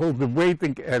so-called the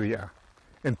waiting area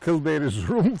until there is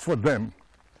room for them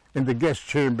in the guest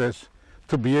chambers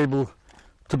to be able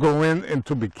to go in and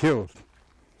to be killed.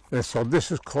 And so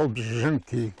this is called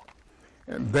brzynki,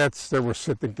 and that's they were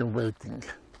sitting and waiting.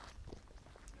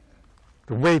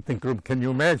 The waiting room, can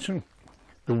you imagine?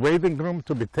 The waiting room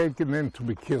to be taken in to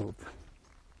be killed.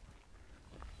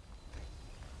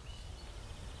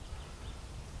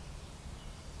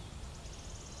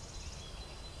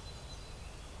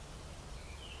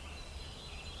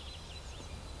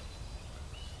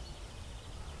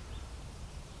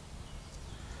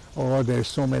 Oh, there's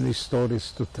so many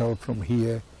stories to tell from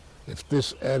here. If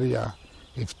this area,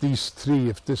 if these three,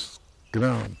 if this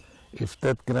ground, if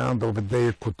that ground over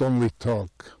there could only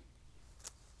talk.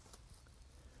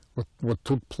 What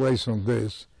took place on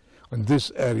this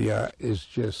area is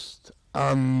just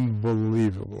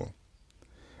unbelievable,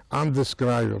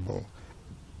 undescribable.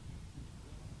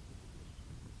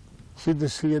 See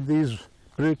this here, these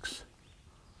bricks?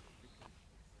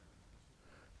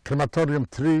 Crematorium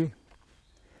 3,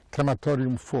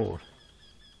 Crematorium 4.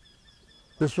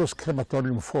 This was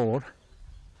Crematorium 4,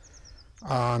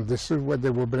 and this is where they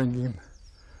were bringing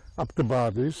up the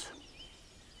bodies.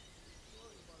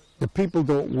 The people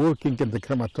that were working in the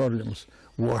crematoriums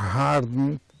were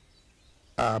hardened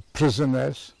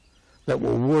prisoners that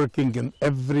were working in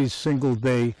every single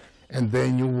day, and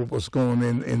they knew what was going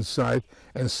on inside,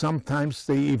 and sometimes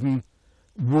they even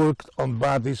worked on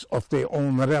bodies of their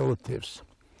own relatives.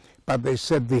 But they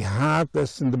said the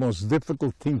hardest and the most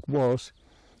difficult thing was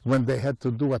when they had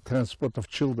to do a transport of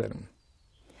children.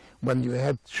 When you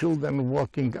had children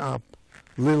walking up,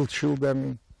 little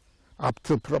children up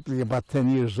to probably about 10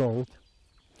 years old,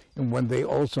 and when they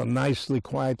also nicely,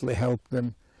 quietly helped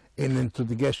them into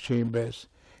the guest chambers,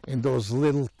 and those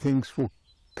little things were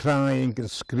crying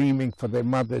and screaming for their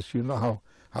mothers. You know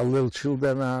how little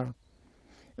children are.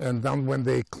 And then when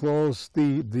they closed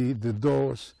the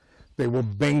doors, they were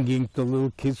banging, the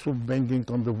little kids were banging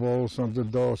on the walls, on the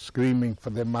doors, screaming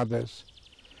for their mothers.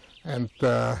 And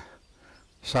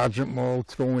Sergeant Moll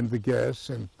throwing the gas,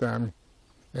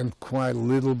 and quite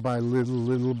little by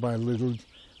little,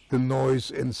 the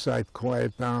noise inside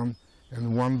quiet down,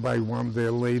 and one by one they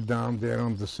lay down there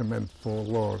on the cement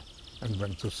floor and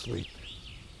went to sleep.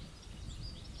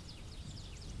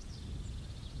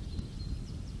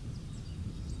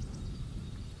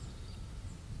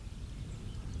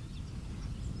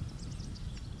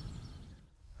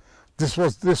 This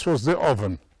was the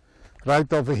oven,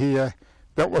 right over here.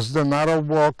 That was the narrow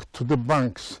walk to the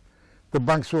bunks. The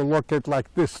bunks were located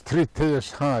like this, 3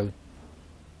 tiers high.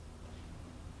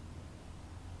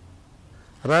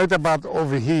 Right about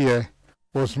over here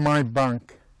was my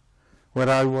bunk, where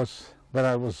I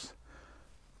was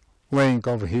laying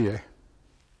over here.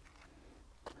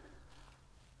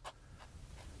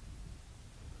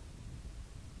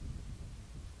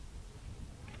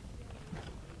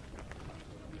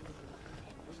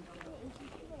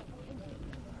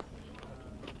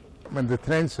 When the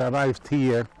trains arrived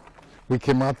here, we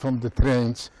came out from the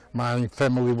trains. My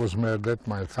family was murdered,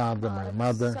 my father, my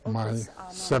mother, my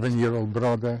 7-year-old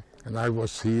brother, and I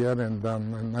was here in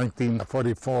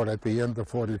 1944, at the end of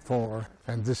 44.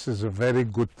 And this is a very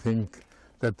good thing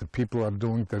that the people are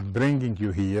doing, they're bringing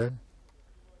you here.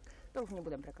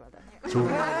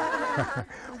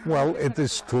 Well, it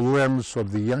is to learn so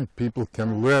the young people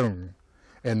can learn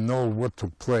and know what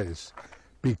took place,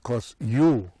 because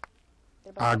you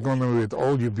are going to, with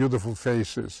all your beautiful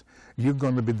faces, you're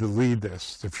going to be the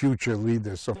leaders, the future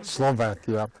leaders of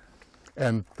Slovakia,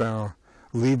 and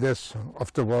leaders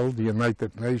of the world, the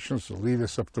United Nations, the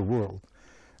leaders of the world.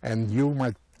 And you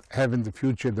might have in the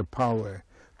future the power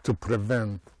to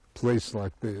prevent a place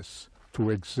like this to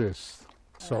exist.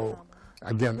 So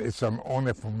again, it's an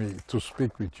honor for me to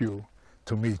speak with you,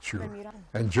 to meet you.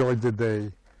 Enjoy the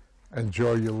day,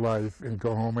 enjoy your life, and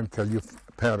go home and tell your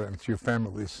parents, your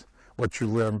families, what you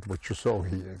learned, what you saw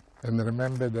here. And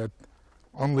remember that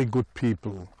only good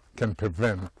people can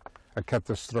prevent a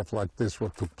catastrophe like this,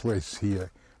 what took place here,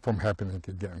 from happening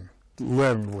again.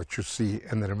 Learn what you see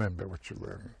and remember what you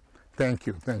learn. Thank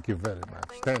you very much.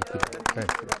 Thank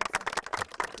you.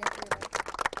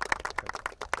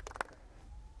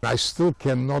 I still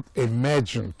cannot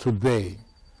imagine today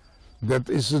that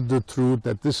this is the truth,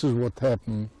 that this is what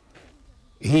happened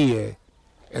here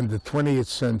in the 20th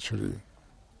century,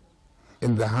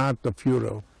 in the heart of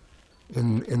Europe,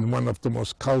 in one of the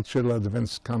most culturally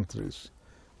advanced countries,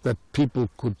 that people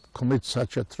could commit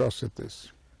such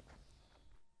atrocities.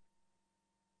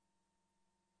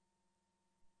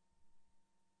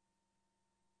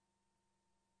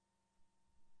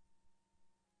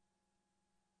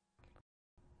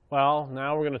 Well,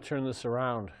 now we're going to turn this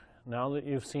around. Now that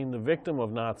you've seen the victim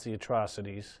of Nazi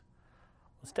atrocities,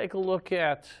 let's take a look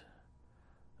at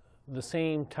the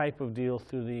same type of deal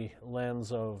through the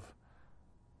lens of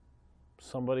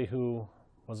somebody who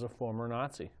was a former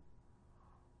Nazi.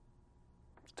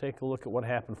 Let's take a look at what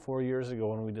happened 4 years ago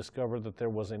when we discovered that there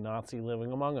was a Nazi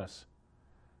living among us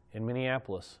in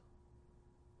Minneapolis.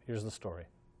 Here's the story.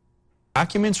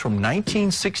 Documents from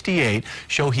 1968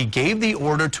 show he gave the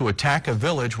order to attack a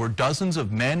village where dozens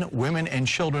of men, women, and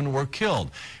children were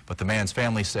killed. But the man's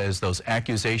family says those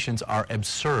accusations are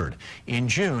absurd. In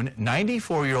June,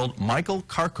 94-year-old Michael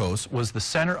Karkos was the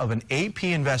center of an AP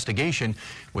investigation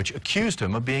which accused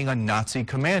him of being a Nazi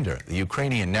commander. The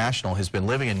Ukrainian national has been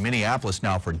living in Minneapolis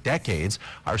now for decades.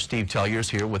 Our Steve Tellier's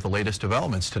here with the latest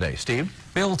developments today. Steve?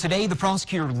 Bill, today the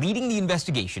prosecutor leading the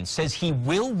investigation says he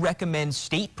will recommend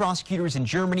state prosecutors in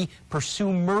Germany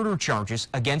pursue murder charges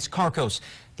against Karkos.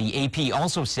 The AP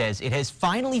also says it has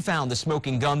finally found the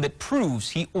smoking gun that proves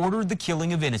he ordered the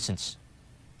killing of innocents.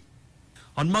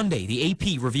 On Monday, the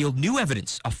AP revealed new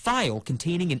evidence, a file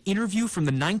containing an interview from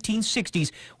the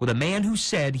 1960s with a man who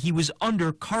said he was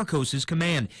under Karkos's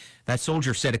command. That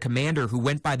soldier said a commander who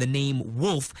went by the name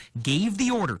Wolf gave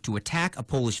the order to attack a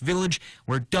Polish village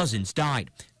where dozens died.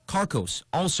 Karkos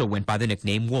also went by the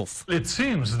nickname Wolf. It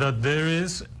seems that there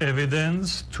is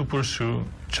evidence to pursue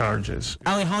charges.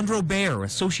 Alejandro Baer, a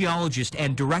sociologist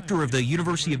and director of the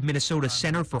University of Minnesota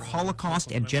Center for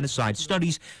Holocaust and Genocide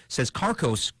Studies, says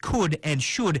Karkos could and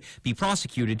should be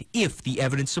prosecuted if the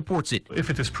evidence supports it. If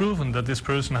it is proven that this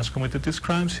person has committed these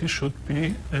crimes, he should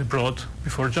be brought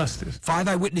before justice. 5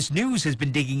 Eyewitness News has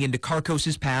been digging into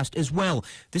Karkos's past as well.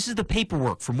 This is the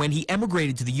paperwork from when he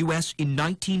emigrated to the U.S. in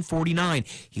 1949.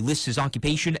 He lists his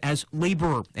occupation as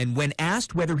laborer, and when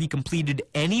asked whether he completed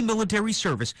any military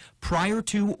service prior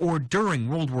to or during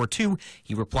World War II,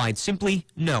 he replied simply,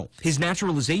 no. His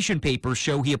naturalization papers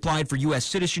show he applied for U.S.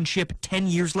 citizenship 10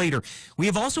 years later. We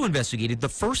have also investigated the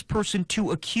first person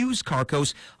to accuse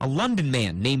Karkos, a London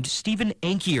man named Stephen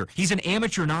Ankier. He's an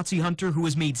amateur Nazi hunter who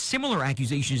has made similar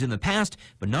accusations in the past,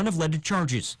 but none have led to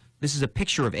charges. This is a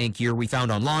picture of Ankier we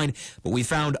found online, but we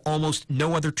found almost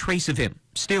no other trace of him.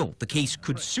 Still, the case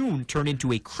could soon turn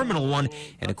into a criminal one,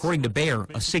 and according to Baer,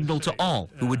 a signal to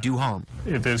all who would do harm.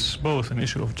 It is both an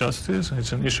issue of justice,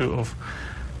 it's an issue of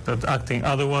that acting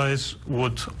otherwise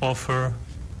would offer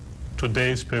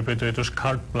today's perpetrators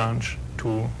carte blanche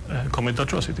to commit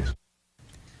atrocities.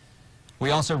 We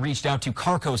also reached out to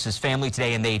Karkos's family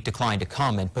today, and they declined to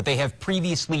comment, but they have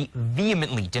previously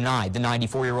vehemently denied the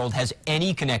 94-year-old has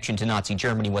any connection to Nazi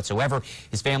Germany whatsoever.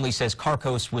 His family says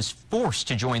Karkos was forced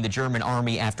to join the German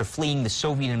army after fleeing the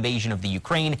Soviet invasion of the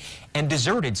Ukraine and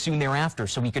deserted soon thereafter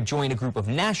so he could join a group of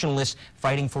nationalists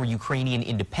fighting for Ukrainian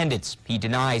independence. He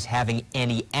denies having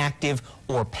any active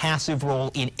or passive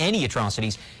role in any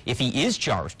atrocities. If he is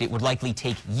charged, it would likely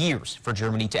take years for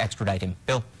Germany to extradite him.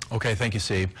 Bill? Okay, thank you,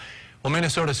 Steve. Well,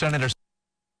 Minnesota Senator...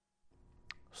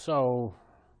 So,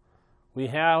 we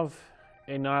have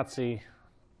a Nazi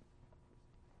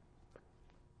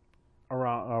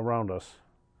around us.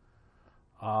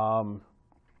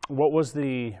 What was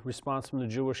the response from the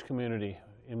Jewish community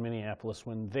in Minneapolis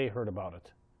when they heard about it?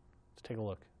 Let's take a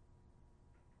look.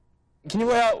 Can you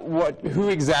lay out who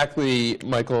exactly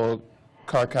Michael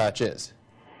Karkos is?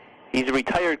 He's a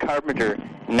retired carpenter,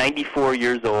 94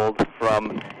 years old,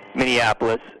 from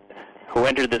Minneapolis, who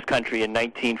entered this country in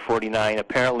 1949,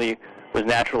 apparently was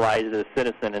naturalized as a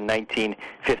citizen in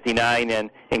 1959, and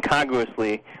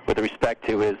incongruously, with respect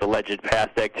to his alleged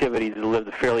past activities, has lived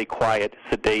a fairly quiet,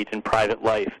 sedate, and private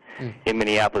life in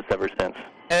Minneapolis ever since.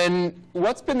 And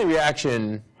what's been the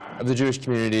reaction of the Jewish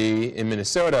community in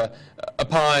Minnesota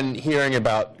upon hearing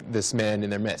about this man in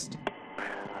their midst?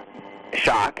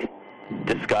 Shock,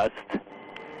 disgust.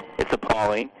 It's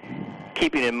appalling,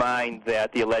 keeping in mind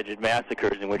that the alleged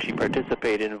massacres in which he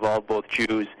participated involved both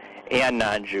Jews and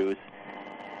non-Jews.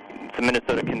 It's a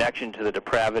Minnesota connection to the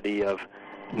depravity of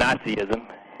Nazism.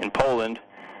 In Poland,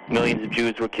 millions of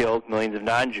Jews were killed, millions of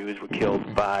non-Jews were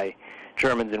killed by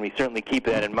Germans, and we certainly keep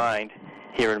that in mind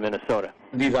here in Minnesota.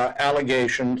 These are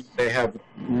allegations. They have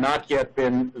not yet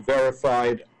been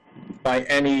verified by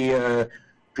any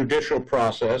judicial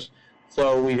process.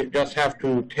 So we just have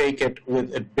to take it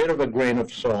with a bit of a grain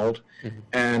of salt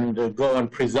and go on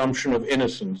presumption of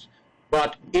innocence.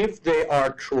 But if they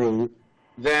are true,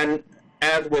 then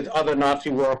as with other Nazi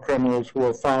war criminals who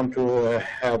were found to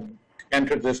have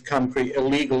entered this country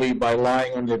illegally by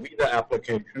lying on their visa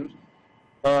applications,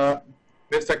 Mr.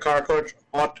 Karkoc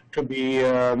ought to be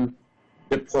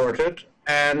deported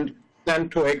and sent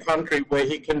to a country where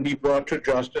he can be brought to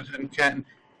justice and can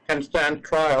stand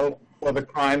trial for the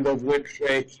crime of which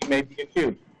he may be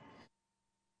accused.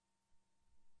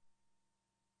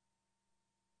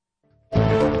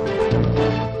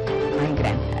 My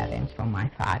grandparents from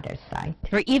my father's side.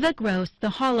 For Eva Gross,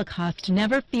 the Holocaust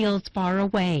never feels far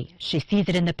away. She sees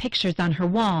it in the pictures on her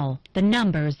wall, the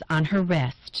numbers on her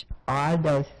wrist. All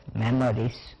those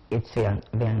memories, it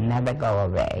will never go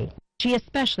away. She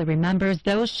especially remembers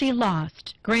those she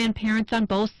lost, grandparents on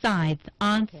both sides,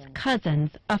 aunts, cousins,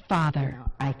 a father.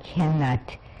 I cannot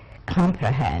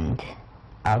comprehend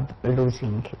of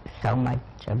losing so much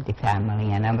of the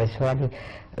family, and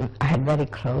I had very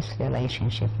close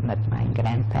relationship with my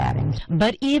grandparents.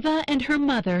 But Eva and her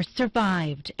mother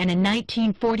survived, and in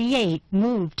 1948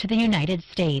 moved to the United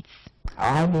States.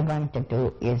 All we want to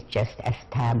do is just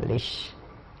establish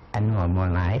a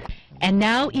normal life. And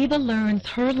now Eva learns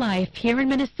her life here in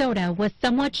Minnesota was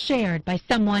somewhat shared by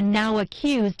someone now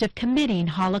accused of committing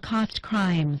Holocaust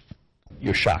crimes.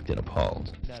 You're shocked and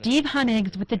appalled. Steve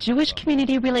Hunnigs with the Jewish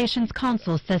Community Relations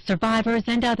Council says survivors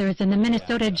and others in the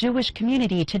Minnesota Jewish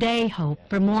community today hope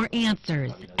for more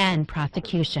answers and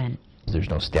prosecution. There's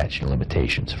no statute of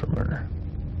limitations for murder.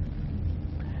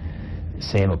 The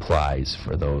same applies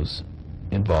for those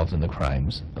involved in the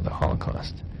crimes of the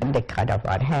Holocaust. They cut off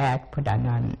our head, put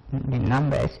on the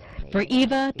numbers. For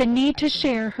Eva, the need to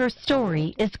share her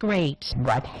story is great.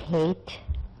 What hate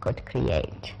could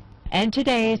create. And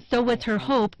today, so was her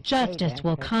hope justice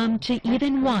will come to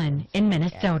even one in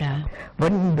Minnesota.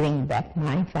 Wouldn't bring back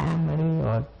my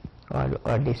family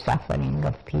or the suffering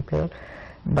of people,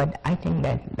 but I think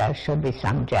that there should be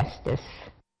some justice.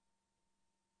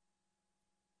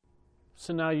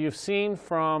 So now you've seen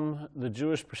from the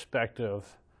Jewish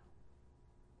perspective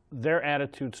their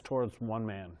attitudes towards one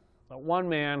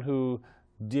man who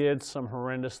did some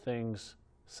horrendous things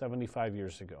 75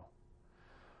 years ago.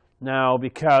 Now,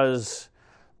 because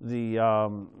the,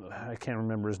 I can't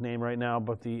remember his name right now,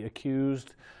 but the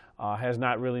accused has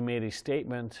not really made a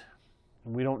statement.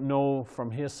 We don't know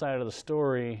from his side of the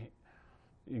story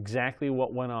exactly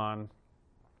what went on.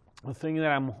 The thing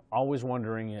that I'm always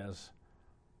wondering is,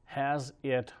 has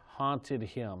it haunted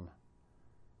him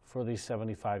for these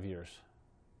 75 years?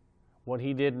 What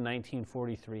he did in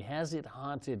 1943, has it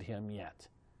haunted him yet?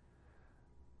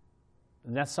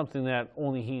 And that's something that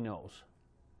only he knows.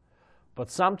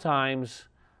 But sometimes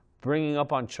bringing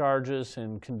up on charges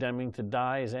and condemning to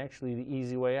die is actually the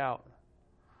easy way out.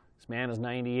 This man is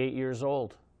 98 years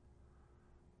old.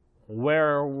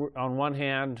 Where, on one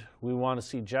hand, we want to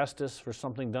see justice for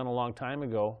something done a long time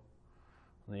ago.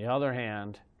 On the other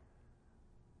hand,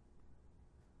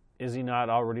 is he not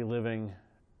already living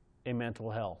a mental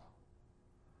hell?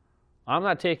 I'm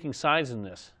not taking sides in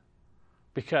this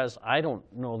because I don't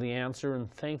know the answer,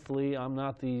 and thankfully I'm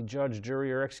not the judge,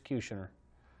 jury, or executioner.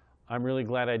 I'm really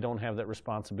glad I don't have that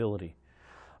responsibility.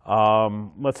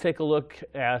 Let's take a look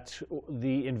at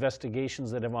the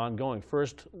investigations that have ongoing.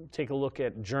 First, take a look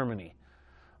at Germany.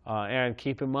 And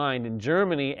keep in mind, in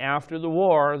Germany, after the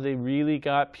war, they really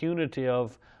got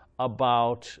punitive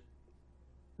about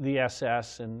the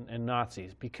SS and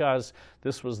Nazis because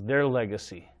this was their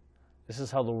legacy. This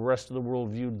is how the rest of the world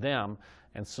viewed them.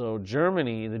 And so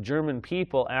Germany, the German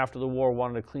people after the war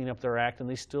wanted to clean up their act, and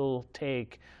they still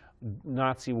take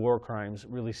Nazi war crimes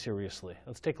really seriously.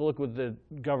 Let's take a look at what the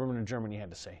government of Germany had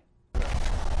to say.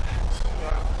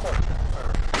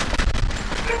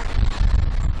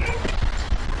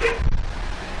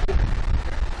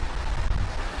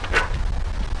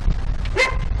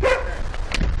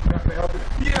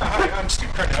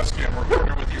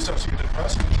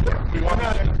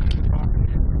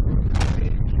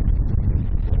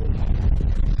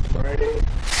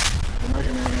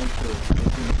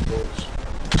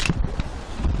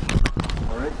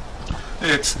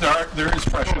 there is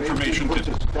fresh information. This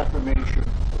is defamation.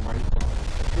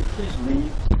 Please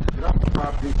leave. Get off the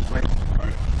property.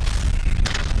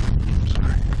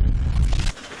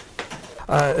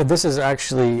 This is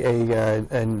actually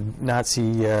a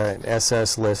Nazi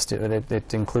SS list.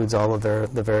 It includes all of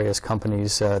the various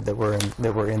companies that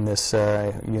were in this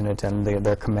unit and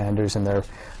their commanders and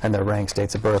their ranks,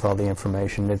 dates of birth, all the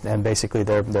information, and basically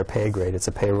their pay grade. It's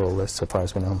a payroll list, so far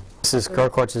as we know. This is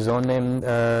Karkot's own name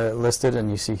listed, and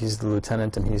you see he's the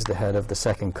lieutenant and he's the head of the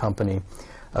second company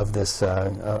of this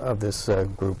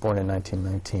group, born in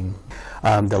 1919.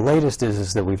 The latest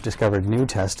is that we've discovered new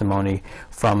testimony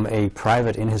from a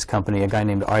private in his company, a guy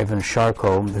named Ivan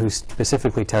Sharko, who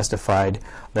specifically testified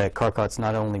that Karkot's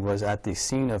not only was at the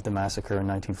scene of the massacre in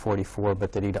 1944,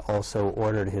 but that he'd also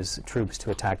ordered his troops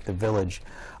to attack the village.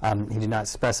 He did not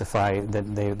specify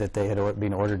that they had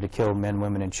been ordered to kill men,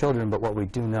 women, and children, but what we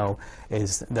do know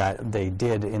is that they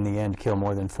did, in the end, kill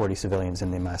more than 40 civilians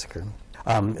in the massacre.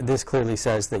 This clearly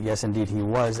says that, yes, indeed, he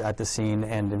was at the scene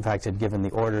and, in fact, had given the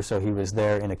order, so he was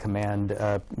there in a command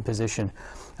position.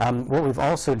 What we've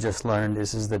also just learned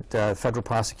is that federal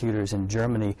prosecutors in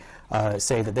Germany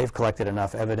say that they've collected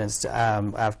enough evidence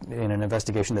in an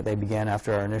investigation that they began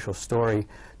after our initial story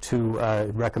to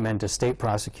recommend to state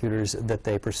prosecutors that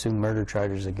they pursue murder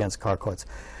charges against Karkot.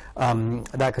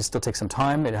 That could still take some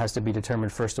time. It has to be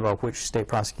determined, first of all, which state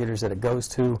prosecutors that it goes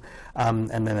to, and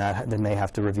then they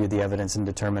have to review the evidence and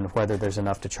determine whether there's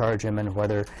enough to charge him and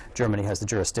whether Germany has the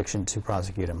jurisdiction to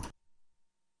prosecute him.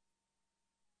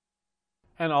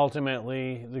 And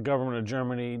ultimately, the government of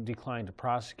Germany declined to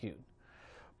prosecute.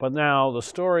 But now the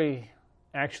story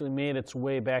actually made its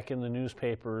way back in the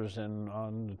newspapers and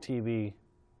on the TV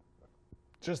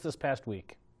just this past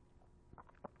week.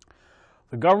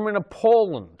 The government of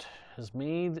Poland has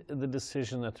made the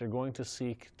decision that they're going to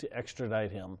seek to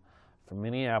extradite him from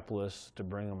Minneapolis to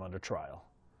bring him under trial.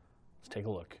 Let's take a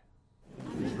look.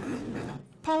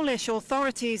 Polish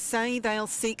authorities say they'll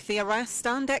seek the arrest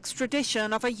and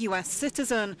extradition of a US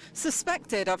citizen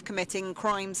suspected of committing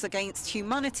crimes against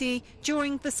humanity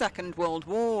during the Second World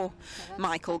War.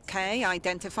 Michael K.,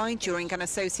 identified during an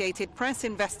Associated Press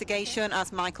investigation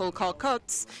as Michael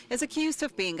Karkot, is accused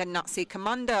of being a Nazi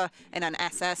commander in an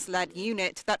SS-led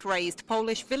unit that razed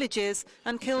Polish villages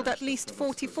and killed at least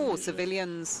 44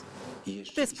 civilians.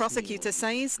 This prosecutor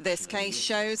says this case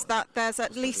shows that there's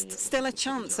at least still a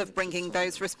chance of bringing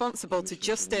those responsible to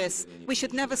justice. We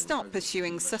should never stop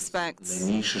pursuing suspects.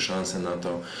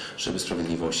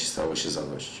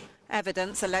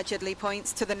 Evidence allegedly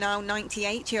points to the now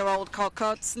 98-year-old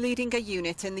Karkot leading a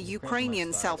unit in the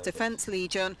Ukrainian Self-Defense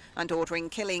Legion and ordering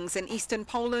killings in eastern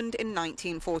Poland in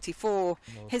 1944.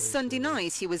 His son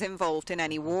denies he was involved in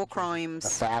any war crimes.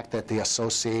 The fact that the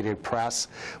Associated Press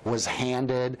was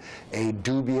handed a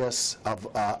dubious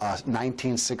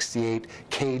 1968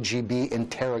 KGB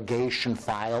interrogation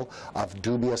file of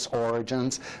dubious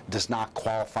origins does not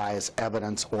qualify as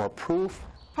evidence or proof.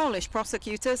 Polish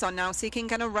prosecutors are now seeking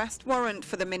an arrest warrant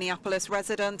for the Minneapolis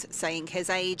resident, saying his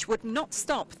age would not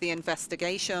stop the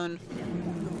investigation.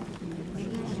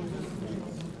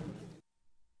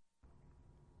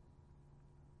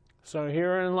 So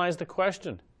herein lies the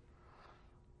question.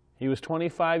 He was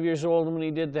 25 years old when he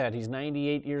did that. He's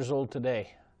 98 years old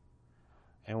today.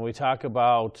 And we talk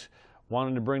about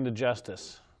wanting to bring to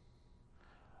justice.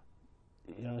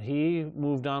 You know, he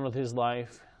moved on with his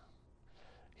life.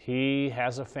 He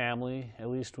has a family. At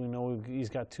least we know he's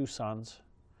got 2 sons.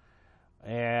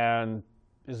 And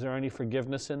is there any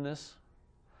forgiveness in this?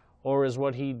 Or is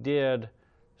what he did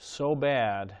so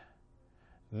bad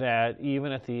that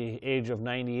even at the age of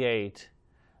 98,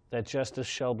 that justice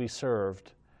shall be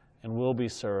served and will be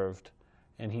served,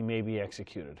 and he may be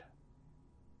executed?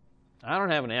 I don't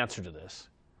have an answer to this.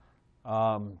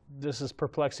 This is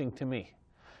perplexing to me.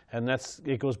 And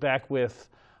it goes back with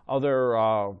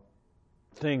other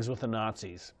things with the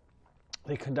Nazis.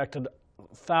 They conducted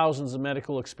thousands of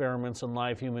medical experiments on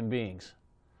live human beings.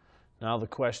 Now the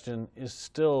question is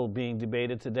still being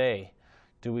debated today.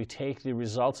 Do we take the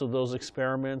results of those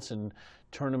experiments and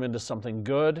turn them into something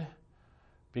good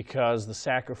because the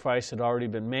sacrifice had already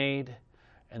been made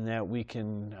and that we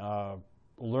can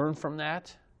learn from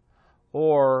that?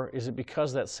 Or is it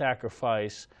because of that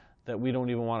sacrifice that we don't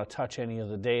even want to touch any of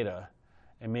the data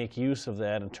and make use of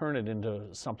that and turn it into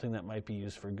something that might be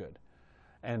used for good?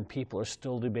 And people are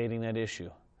still debating that issue.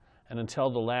 And until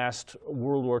the last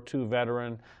World War II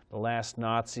veteran, the last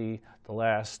Nazi, the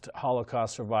last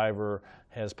Holocaust survivor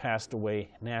has passed away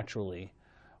naturally,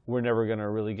 we're never going to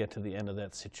really get to the end of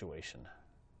that situation.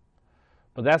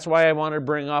 But that's why I want to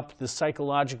bring up the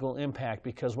psychological impact,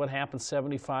 because what happened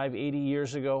 75, 80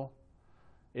 years ago,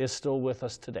 is still with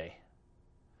us today.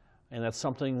 And that's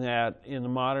something that in the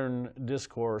modern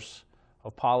discourse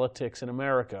of politics in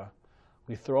America,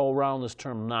 we throw around this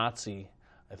term Nazi,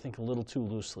 I think, a little too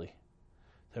loosely.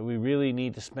 That we really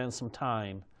need to spend some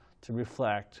time to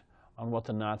reflect on what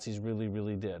the Nazis really,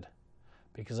 really did.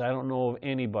 Because I don't know of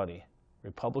anybody,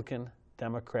 Republican,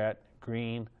 Democrat,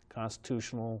 Green,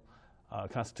 Constitution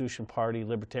Party,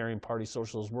 Libertarian Party,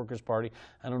 Socialist Workers Party,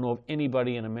 I don't know of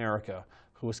anybody in America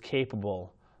who was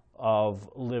capable of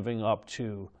living up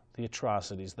to the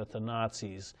atrocities that the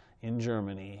Nazis in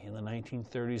Germany in the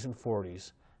 1930s and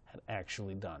 40s had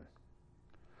actually done.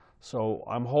 So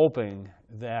I'm hoping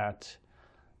that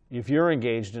if you're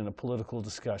engaged in a political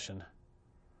discussion,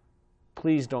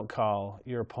 please don't call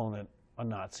your opponent a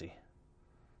Nazi,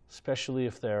 especially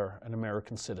if they're an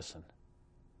American citizen.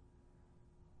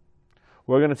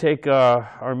 We're going to take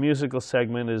our musical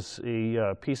segment is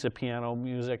a piece of piano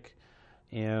music,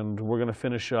 and we're going to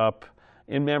finish up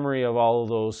in memory of all of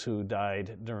those who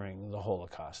died during the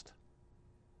Holocaust.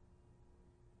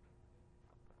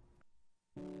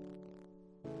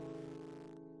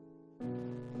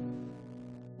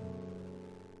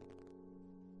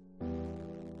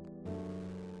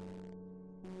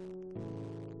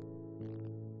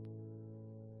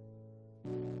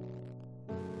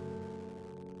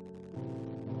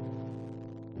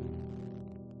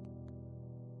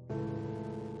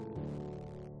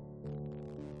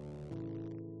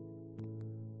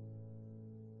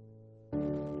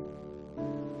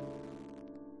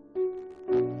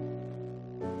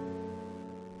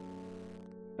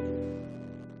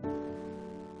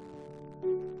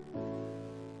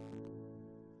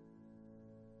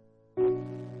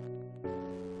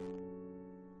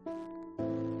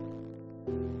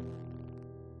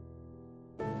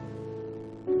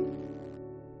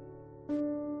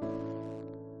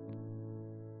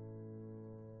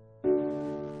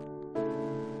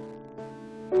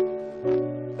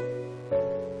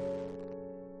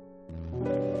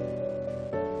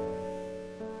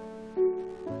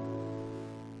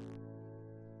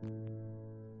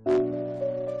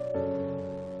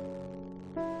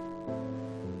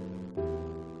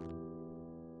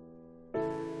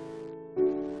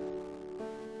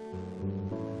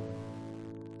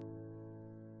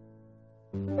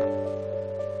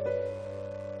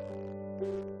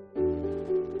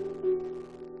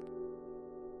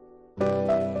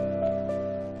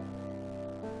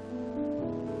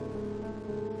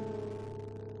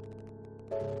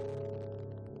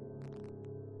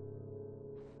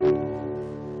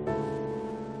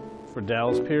 For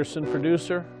Dallas Pearson,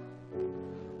 producer,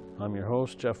 I'm your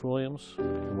host, Jeff Williams.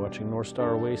 You're watching North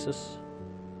Star Oasis.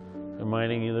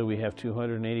 Reminding you that we have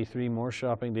 283 more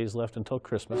shopping days left until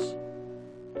Christmas,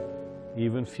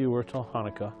 even fewer till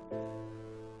Hanukkah.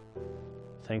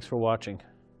 Thanks for watching.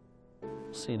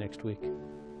 See you next week.